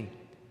with me?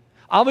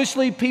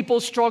 Obviously, people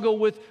struggle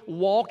with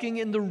walking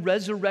in the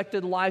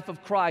resurrected life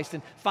of Christ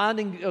and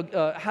finding,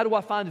 how do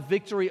I find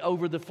victory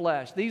over the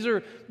flesh? These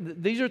are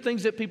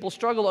things that people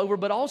struggle over,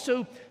 but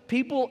also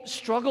people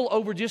struggle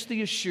over just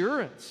the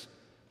assurance.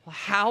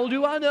 How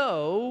do I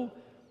know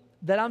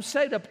that I'm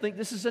saved. I think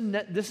this is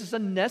a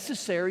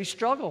necessary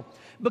struggle,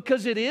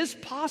 because it is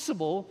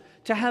possible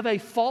to have a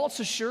false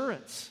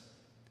assurance.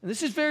 And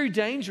this is very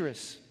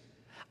dangerous.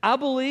 I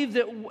believe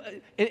that,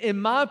 in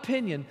my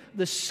opinion,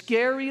 the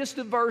scariest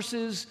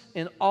verses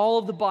in all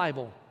of the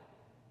Bible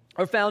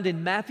are found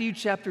in Matthew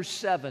chapter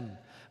 7,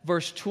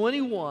 verse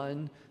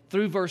 21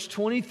 through verse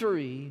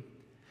 23.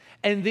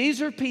 And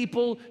these are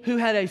people who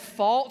had a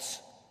false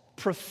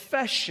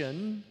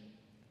profession,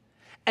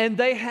 and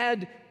they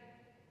had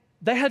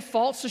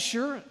false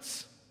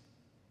assurance.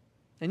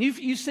 And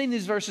you've seen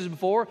these verses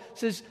before. It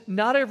says,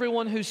 not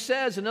everyone who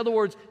says, in other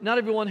words, not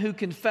everyone who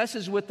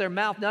confesses with their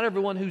mouth, not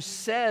everyone who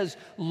says,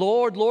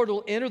 Lord, Lord,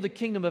 will enter the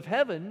kingdom of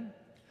heaven,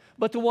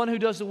 but the one who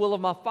does the will of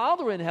my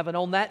Father in heaven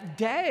on that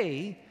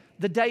day,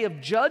 the day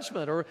of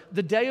judgment, or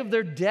the day of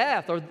their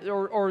death,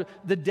 or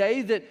the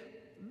day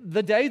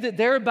that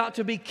they're about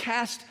to be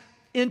cast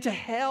into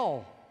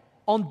hell.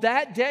 On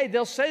that day,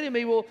 they'll say to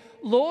me, well,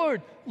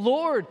 Lord,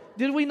 Lord,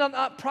 did we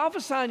not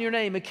prophesy in your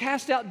name and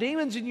cast out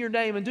demons in your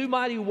name and do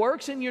mighty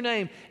works in your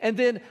name? And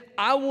then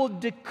I will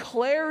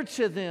declare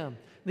to them.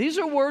 These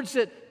are words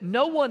that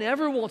no one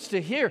ever wants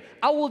to hear.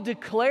 I will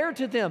declare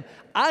to them,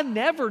 I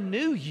never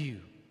knew you.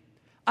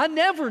 I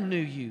never knew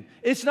you.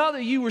 It's not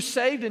that you were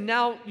saved and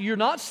now you're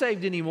not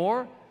saved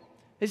anymore.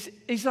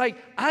 He's like,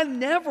 I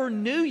never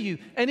knew you.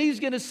 And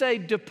he's going to say,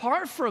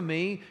 depart from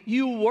me,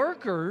 you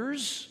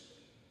workers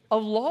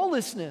of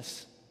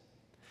lawlessness.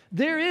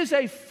 There is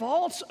a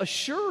false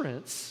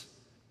assurance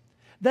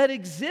that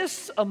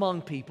exists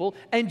among people,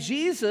 and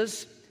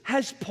Jesus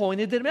has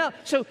pointed them out.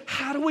 So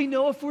how do we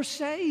know if we're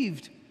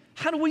saved?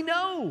 How do we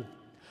know?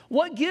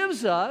 What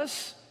gives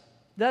us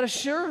that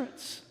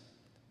assurance?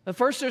 And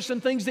first, there's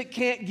some things that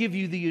can't give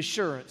you the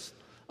assurance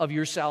of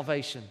your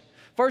salvation.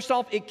 First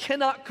off, it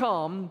cannot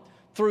come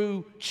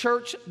through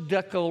church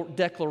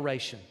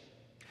declaration.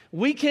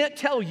 We can't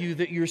tell you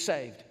that you're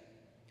saved.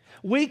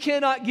 We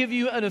cannot give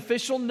you an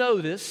official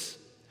notice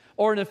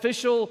or an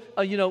official,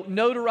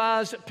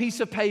 notarized piece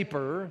of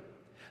paper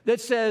that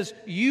says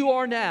you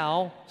are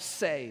now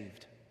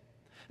saved.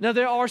 Now,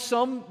 there are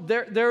some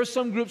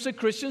groups of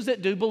Christians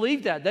that do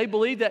believe that. They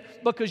believe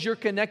that because you're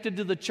connected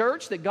to the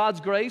church, that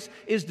God's grace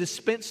is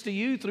dispensed to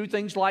you through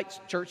things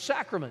like church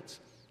sacraments.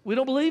 We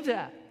don't believe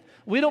that.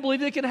 We don't believe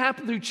that it can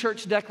happen through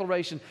church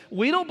declaration.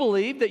 We don't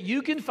believe that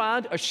you can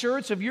find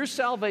assurance of your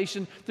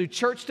salvation through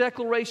church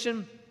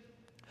declaration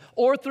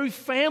or through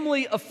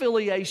family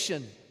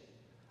affiliation.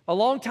 A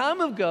long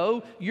time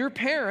ago, your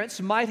parents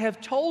might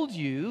have told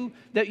you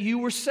that you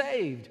were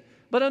saved.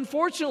 But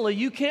unfortunately,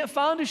 you can't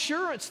find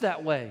assurance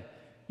that way.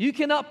 You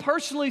cannot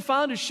personally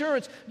find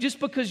assurance just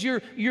because you're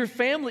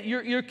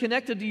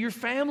connected to your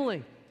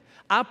family.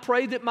 I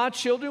pray that my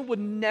children would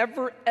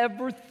never,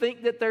 ever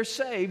think that they're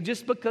saved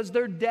just because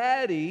their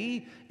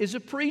daddy is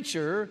a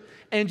preacher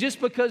and just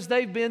because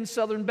they've been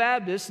Southern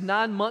Baptists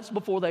 9 months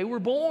before they were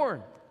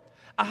born.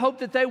 I hope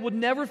that they would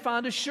never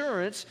find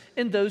assurance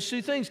in those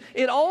two things.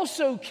 It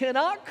also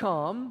cannot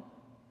come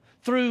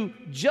through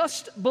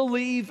just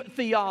believe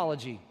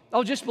theology.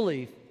 Oh, just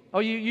believe. Oh,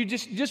 you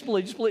just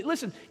believe, just believe.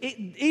 Listen,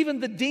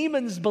 even the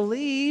demons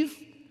believe.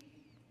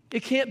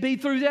 It can't be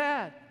through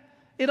that.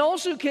 It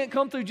also can't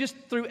come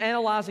through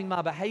analyzing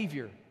my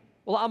behavior.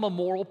 Well, I'm a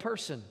moral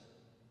person.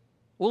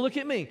 Well, look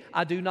at me.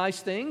 I do nice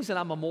things and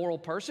I'm a moral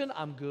person.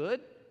 I'm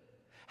good.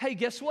 Hey,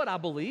 guess what? I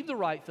believe the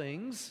right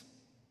things.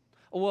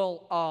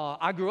 Well,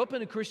 I grew up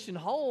in a Christian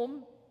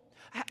home.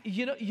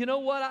 You know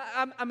what?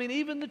 I mean,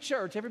 even the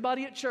church,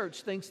 everybody at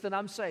church thinks that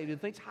I'm saved and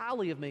thinks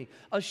highly of me.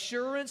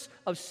 Assurance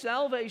of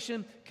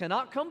salvation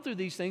cannot come through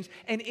these things.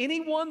 And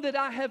anyone that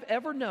I have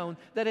ever known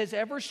that has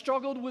ever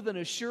struggled with an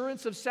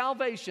assurance of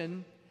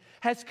salvation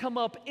has come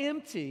up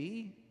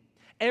empty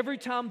every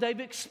time they've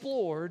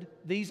explored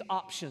these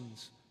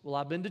options. Well,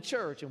 I've been to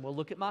church, and we'll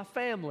look at my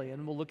family,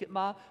 and we'll look at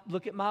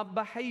my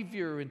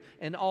behavior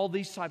and all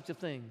these types of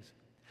things.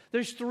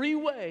 There's 3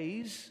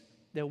 ways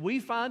that we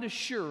find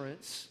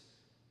assurance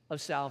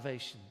of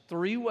salvation.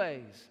 3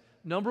 ways.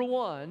 Number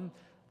 1,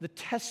 the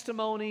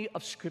testimony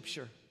of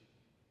Scripture.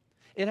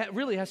 It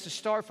really has to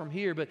start from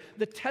here, but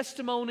the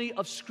testimony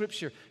of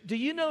Scripture. Do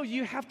you know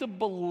you have to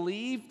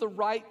believe the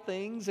right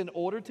things in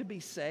order to be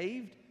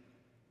saved?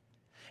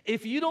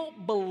 If you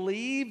don't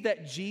believe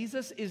that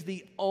Jesus is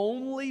the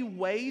only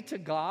way to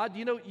God,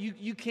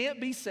 you can't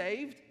be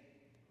saved.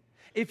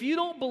 If you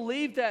don't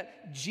believe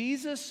that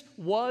Jesus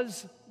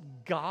was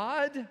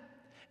God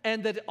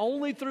and that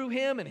only through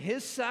Him and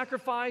His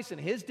sacrifice and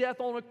His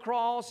death on a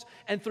cross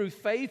and through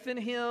faith in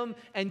Him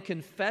and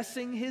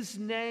confessing His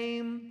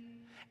name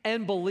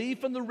and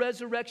belief in the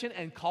resurrection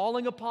and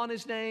calling upon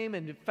His name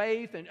and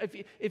faith, and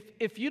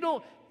if you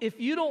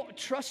don't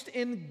trust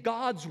in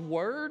God's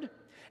Word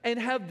and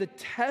have the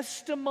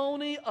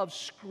testimony of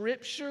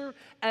Scripture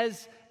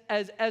as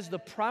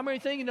the primary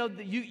thing,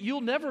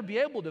 you'll never be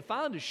able to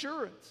find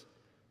assurance.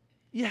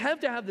 You have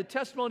to have the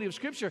testimony of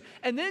Scripture,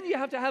 and then you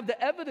have to have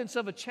the evidence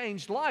of a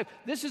changed life.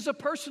 This is a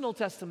personal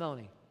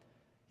testimony.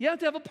 You have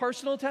to have a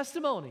personal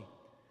testimony.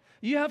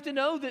 You have to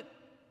know that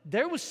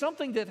there was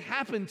something that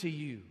happened to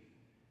you.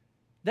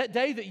 That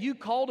day that you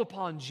called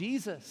upon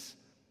Jesus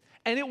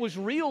and it was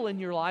real in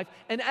your life.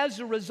 And as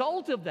a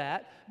result of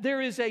that,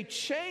 there is a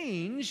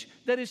change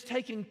that is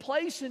taking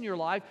place in your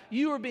life.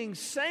 You are being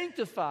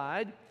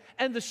sanctified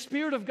and the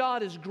Spirit of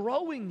God is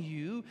growing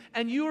you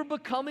and you are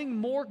becoming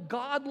more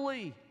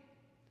godly.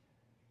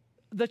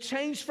 The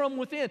change from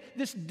within,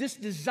 this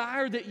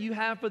desire that you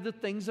have for the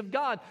things of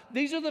God.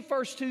 These are the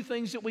first two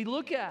things that we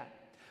look at.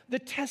 The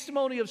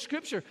testimony of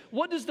Scripture.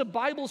 What does the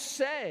Bible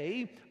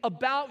say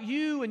about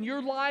you and your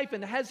life,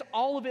 and has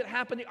all of it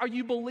happening? Are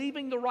you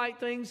believing the right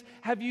things?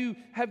 Are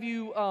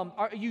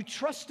you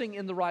trusting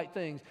in the right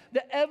things?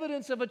 The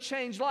evidence of a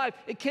changed life,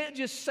 it can't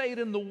just say it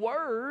in the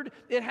Word.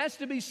 It has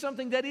to be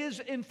something that is,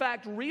 in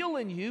fact, real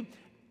in you.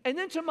 And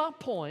then to my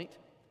point,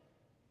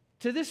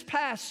 to this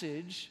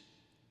passage,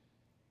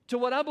 to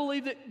what I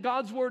believe that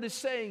God's Word is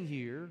saying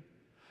here,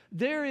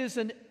 there is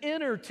an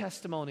inner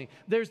testimony.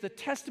 There's the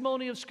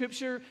testimony of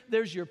Scripture,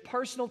 there's your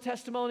personal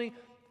testimony,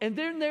 and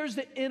then there's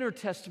the inner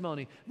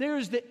testimony.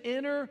 There's the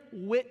inner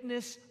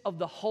witness of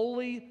the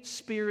Holy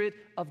Spirit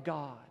of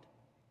God.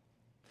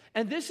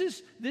 And this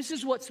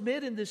is what's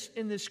meant in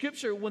this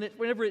Scripture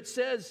whenever it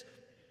says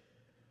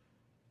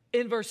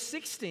in verse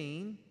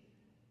 16,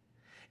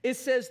 it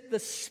says, the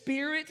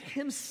Spirit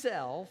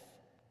Himself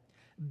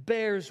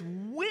bears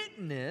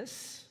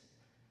witness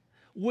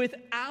with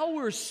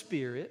our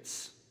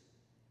spirits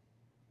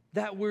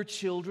that we're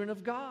children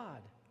of God.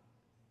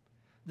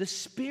 The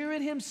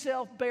Spirit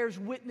Himself bears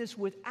witness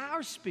with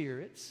our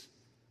spirits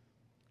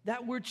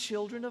that we're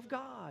children of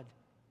God.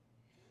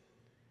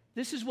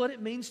 This is what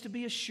it means to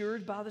be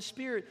assured by the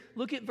Spirit.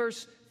 Look at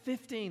verse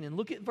 15 and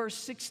look at verse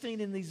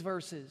 16 in these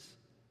verses.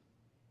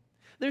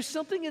 There's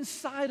something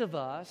inside of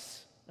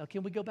us. Now,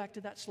 can we go back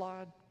to that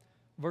slide?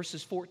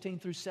 Verses 14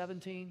 through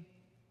 17.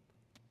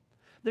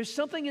 There's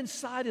something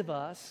inside of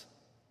us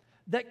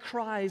that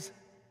cries,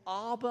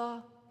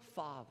 Abba,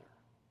 Father.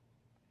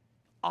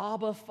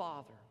 Abba,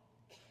 Father.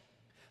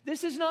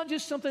 This is not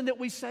just something that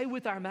we say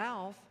with our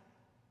mouth.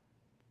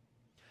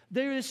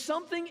 There is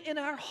something in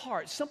our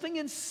heart, something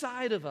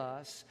inside of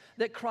us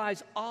that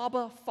cries,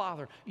 Abba,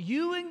 Father.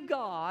 You and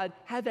God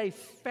have a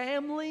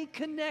family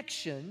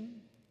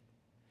connection,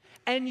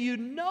 and you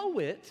know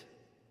it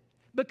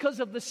because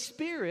of the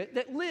Spirit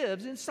that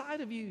lives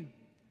inside of you.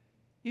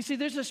 You see,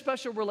 there's a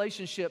special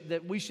relationship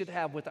that we should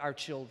have with our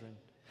children.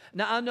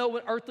 Now, I know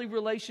in earthly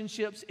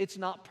relationships, it's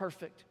not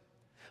perfect.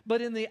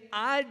 But in the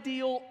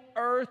ideal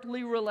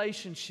earthly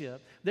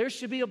relationship, there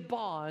should be a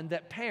bond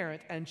that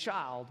parent and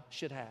child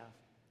should have.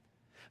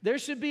 There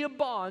should be a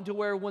bond to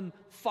where when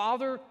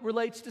father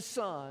relates to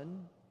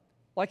son,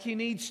 like he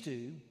needs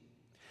to,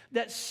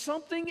 that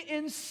something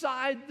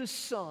inside the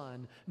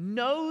son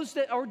knows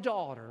that, or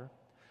daughter,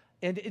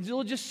 and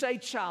it'll just say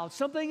child,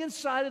 something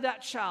inside of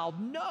that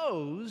child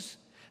knows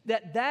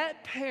that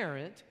that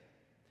parent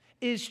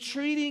is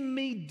treating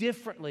me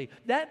differently.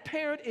 That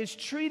parent is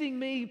treating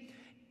me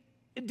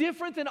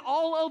different than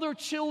all other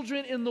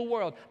children in the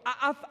world.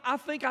 I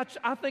think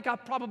I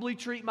probably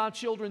treat my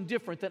children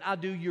different than I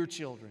do your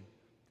children.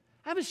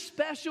 I have a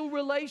special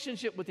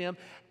relationship with them,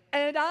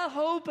 and I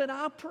hope and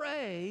I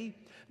pray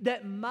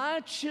that my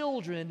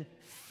children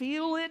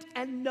feel it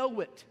and know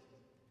it.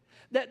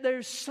 That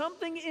there's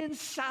something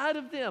inside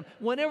of them.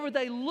 Whenever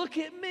they look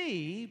at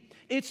me,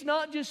 it's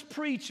not just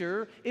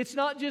preacher, it's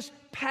not just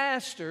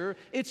pastor,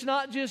 it's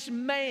not just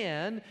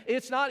man,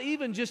 it's not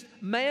even just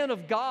man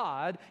of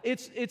God,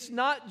 it's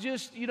not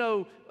just,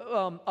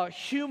 a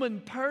human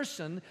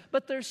person,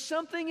 but there's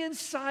something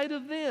inside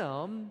of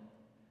them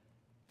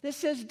that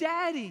says,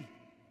 Daddy.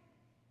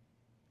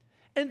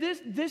 And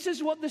this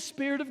is what the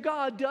Spirit of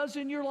God does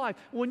in your life.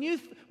 When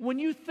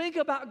you think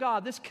about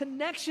God, this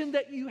connection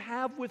that you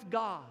have with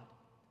God,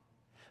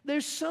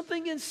 there's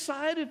something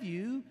inside of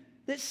you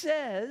that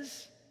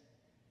says,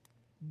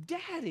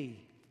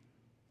 Daddy.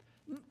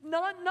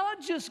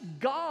 Not just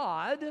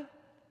God,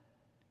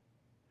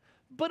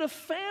 but a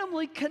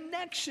family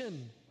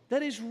connection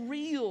that is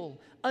real,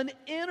 an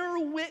inner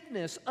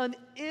witness, an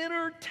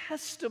inner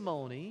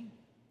testimony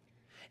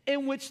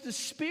in which the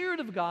Spirit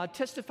of God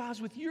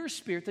testifies with your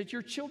spirit that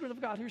you're children of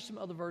God. Here's some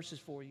other verses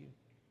for you.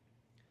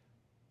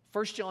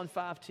 1 John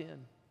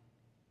 5:10.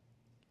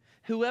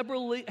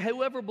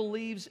 Whoever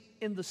believes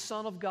in the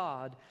Son of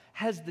God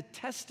has the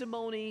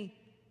testimony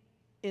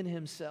in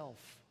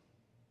himself.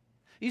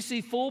 You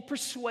see, full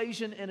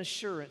persuasion and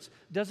assurance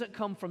doesn't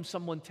come from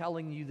someone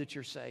telling you that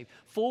you're saved.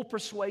 Full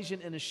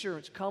persuasion and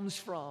assurance comes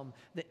from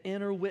the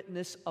inner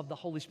witness of the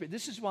Holy Spirit.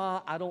 This is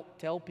why I don't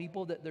tell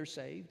people that they're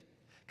saved,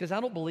 because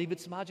I don't believe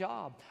it's my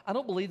job. I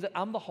don't believe that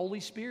I'm the Holy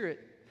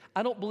Spirit.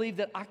 I don't believe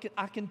that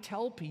I can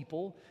tell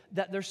people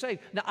that they're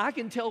saved. Now, I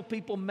can tell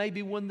people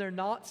maybe when they're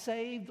not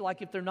saved,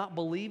 like if they're not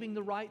believing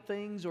the right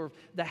things or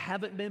they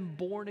haven't been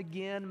born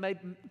again. Maybe,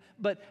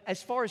 but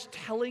as far as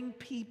telling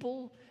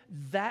people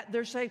that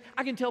they're saved,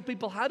 I can tell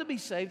people how to be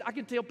saved. I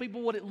can tell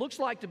people what it looks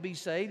like to be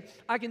saved.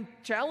 I can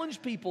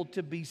challenge people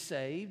to be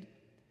saved.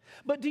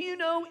 But do you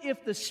know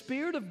if the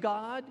Spirit of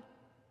God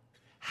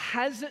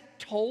hasn't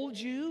told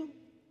you,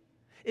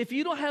 if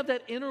you don't have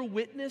that inner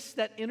witness,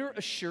 that inner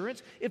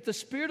assurance, if the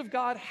Spirit of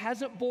God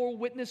hasn't bore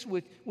witness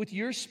with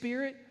your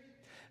spirit,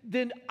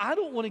 then I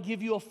don't want to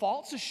give you a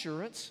false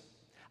assurance.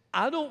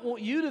 I don't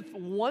want you to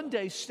one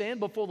day stand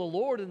before the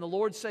Lord and the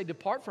Lord say,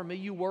 "Depart from me,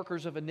 you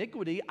workers of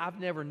iniquity, I've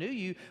never knew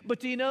you." But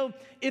do you know,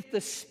 if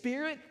the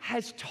Spirit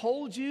has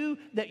told you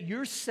that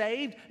you're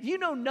saved, you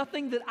know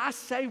nothing that I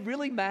say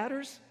really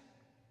matters.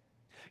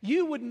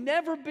 You would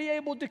never be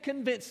able to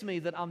convince me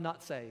that I'm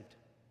not saved.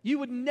 You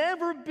would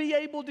never be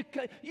able to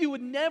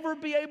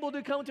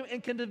come to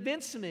and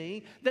convince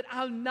me that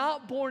I'm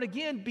not born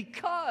again,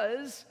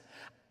 because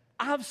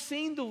I've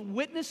seen the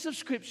witness of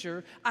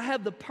Scripture, I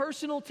have the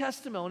personal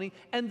testimony,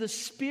 and the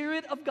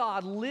Spirit of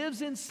God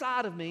lives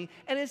inside of me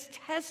and has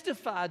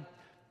testified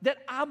that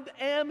I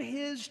am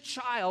His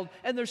child,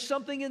 and there's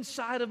something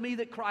inside of me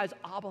that cries,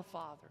 "Abba,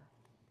 Father."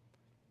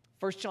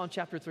 1 John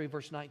chapter 3,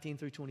 verse 19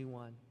 through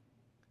 21.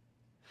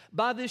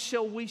 "By this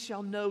we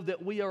shall know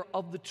that we are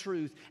of the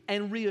truth,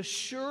 and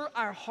reassure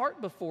our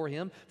heart before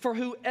Him. For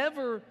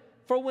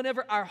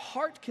whenever our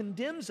heart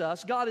condemns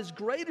us, God is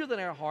greater than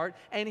our heart,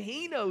 and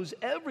He knows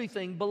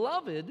everything.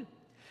 Beloved,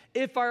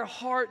 if our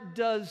heart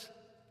does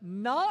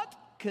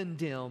not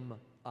condemn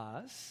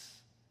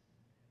us,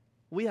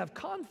 we have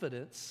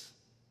confidence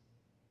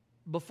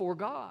before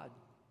God."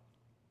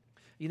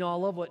 You know, I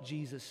love what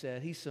Jesus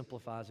said. He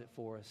simplifies it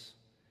for us.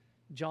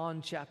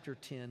 John chapter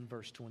 10,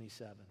 verse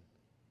 27.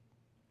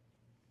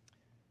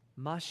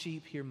 "My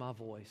sheep hear my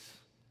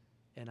voice,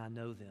 and I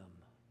know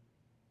them,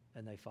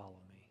 and they follow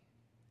me."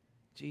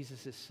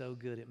 Jesus is so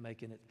good at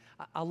making it.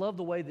 I love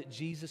the way that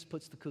Jesus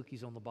puts the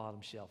cookies on the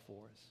bottom shelf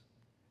for us.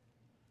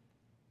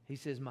 He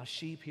says, "My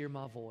sheep hear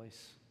my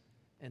voice,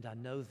 and I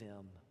know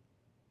them,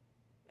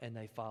 and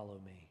they follow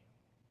me."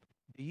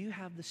 Do you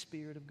have the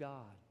Spirit of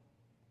God?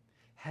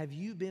 Have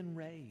you been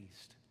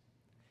raised?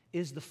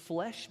 Is the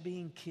flesh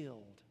being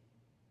killed?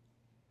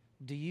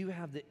 Do you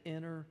have the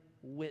inner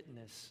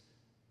witness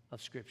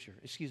of Scripture?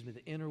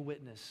 The inner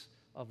witness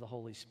of the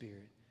Holy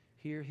Spirit.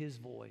 Hear His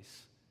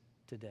voice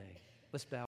today. Let's bow.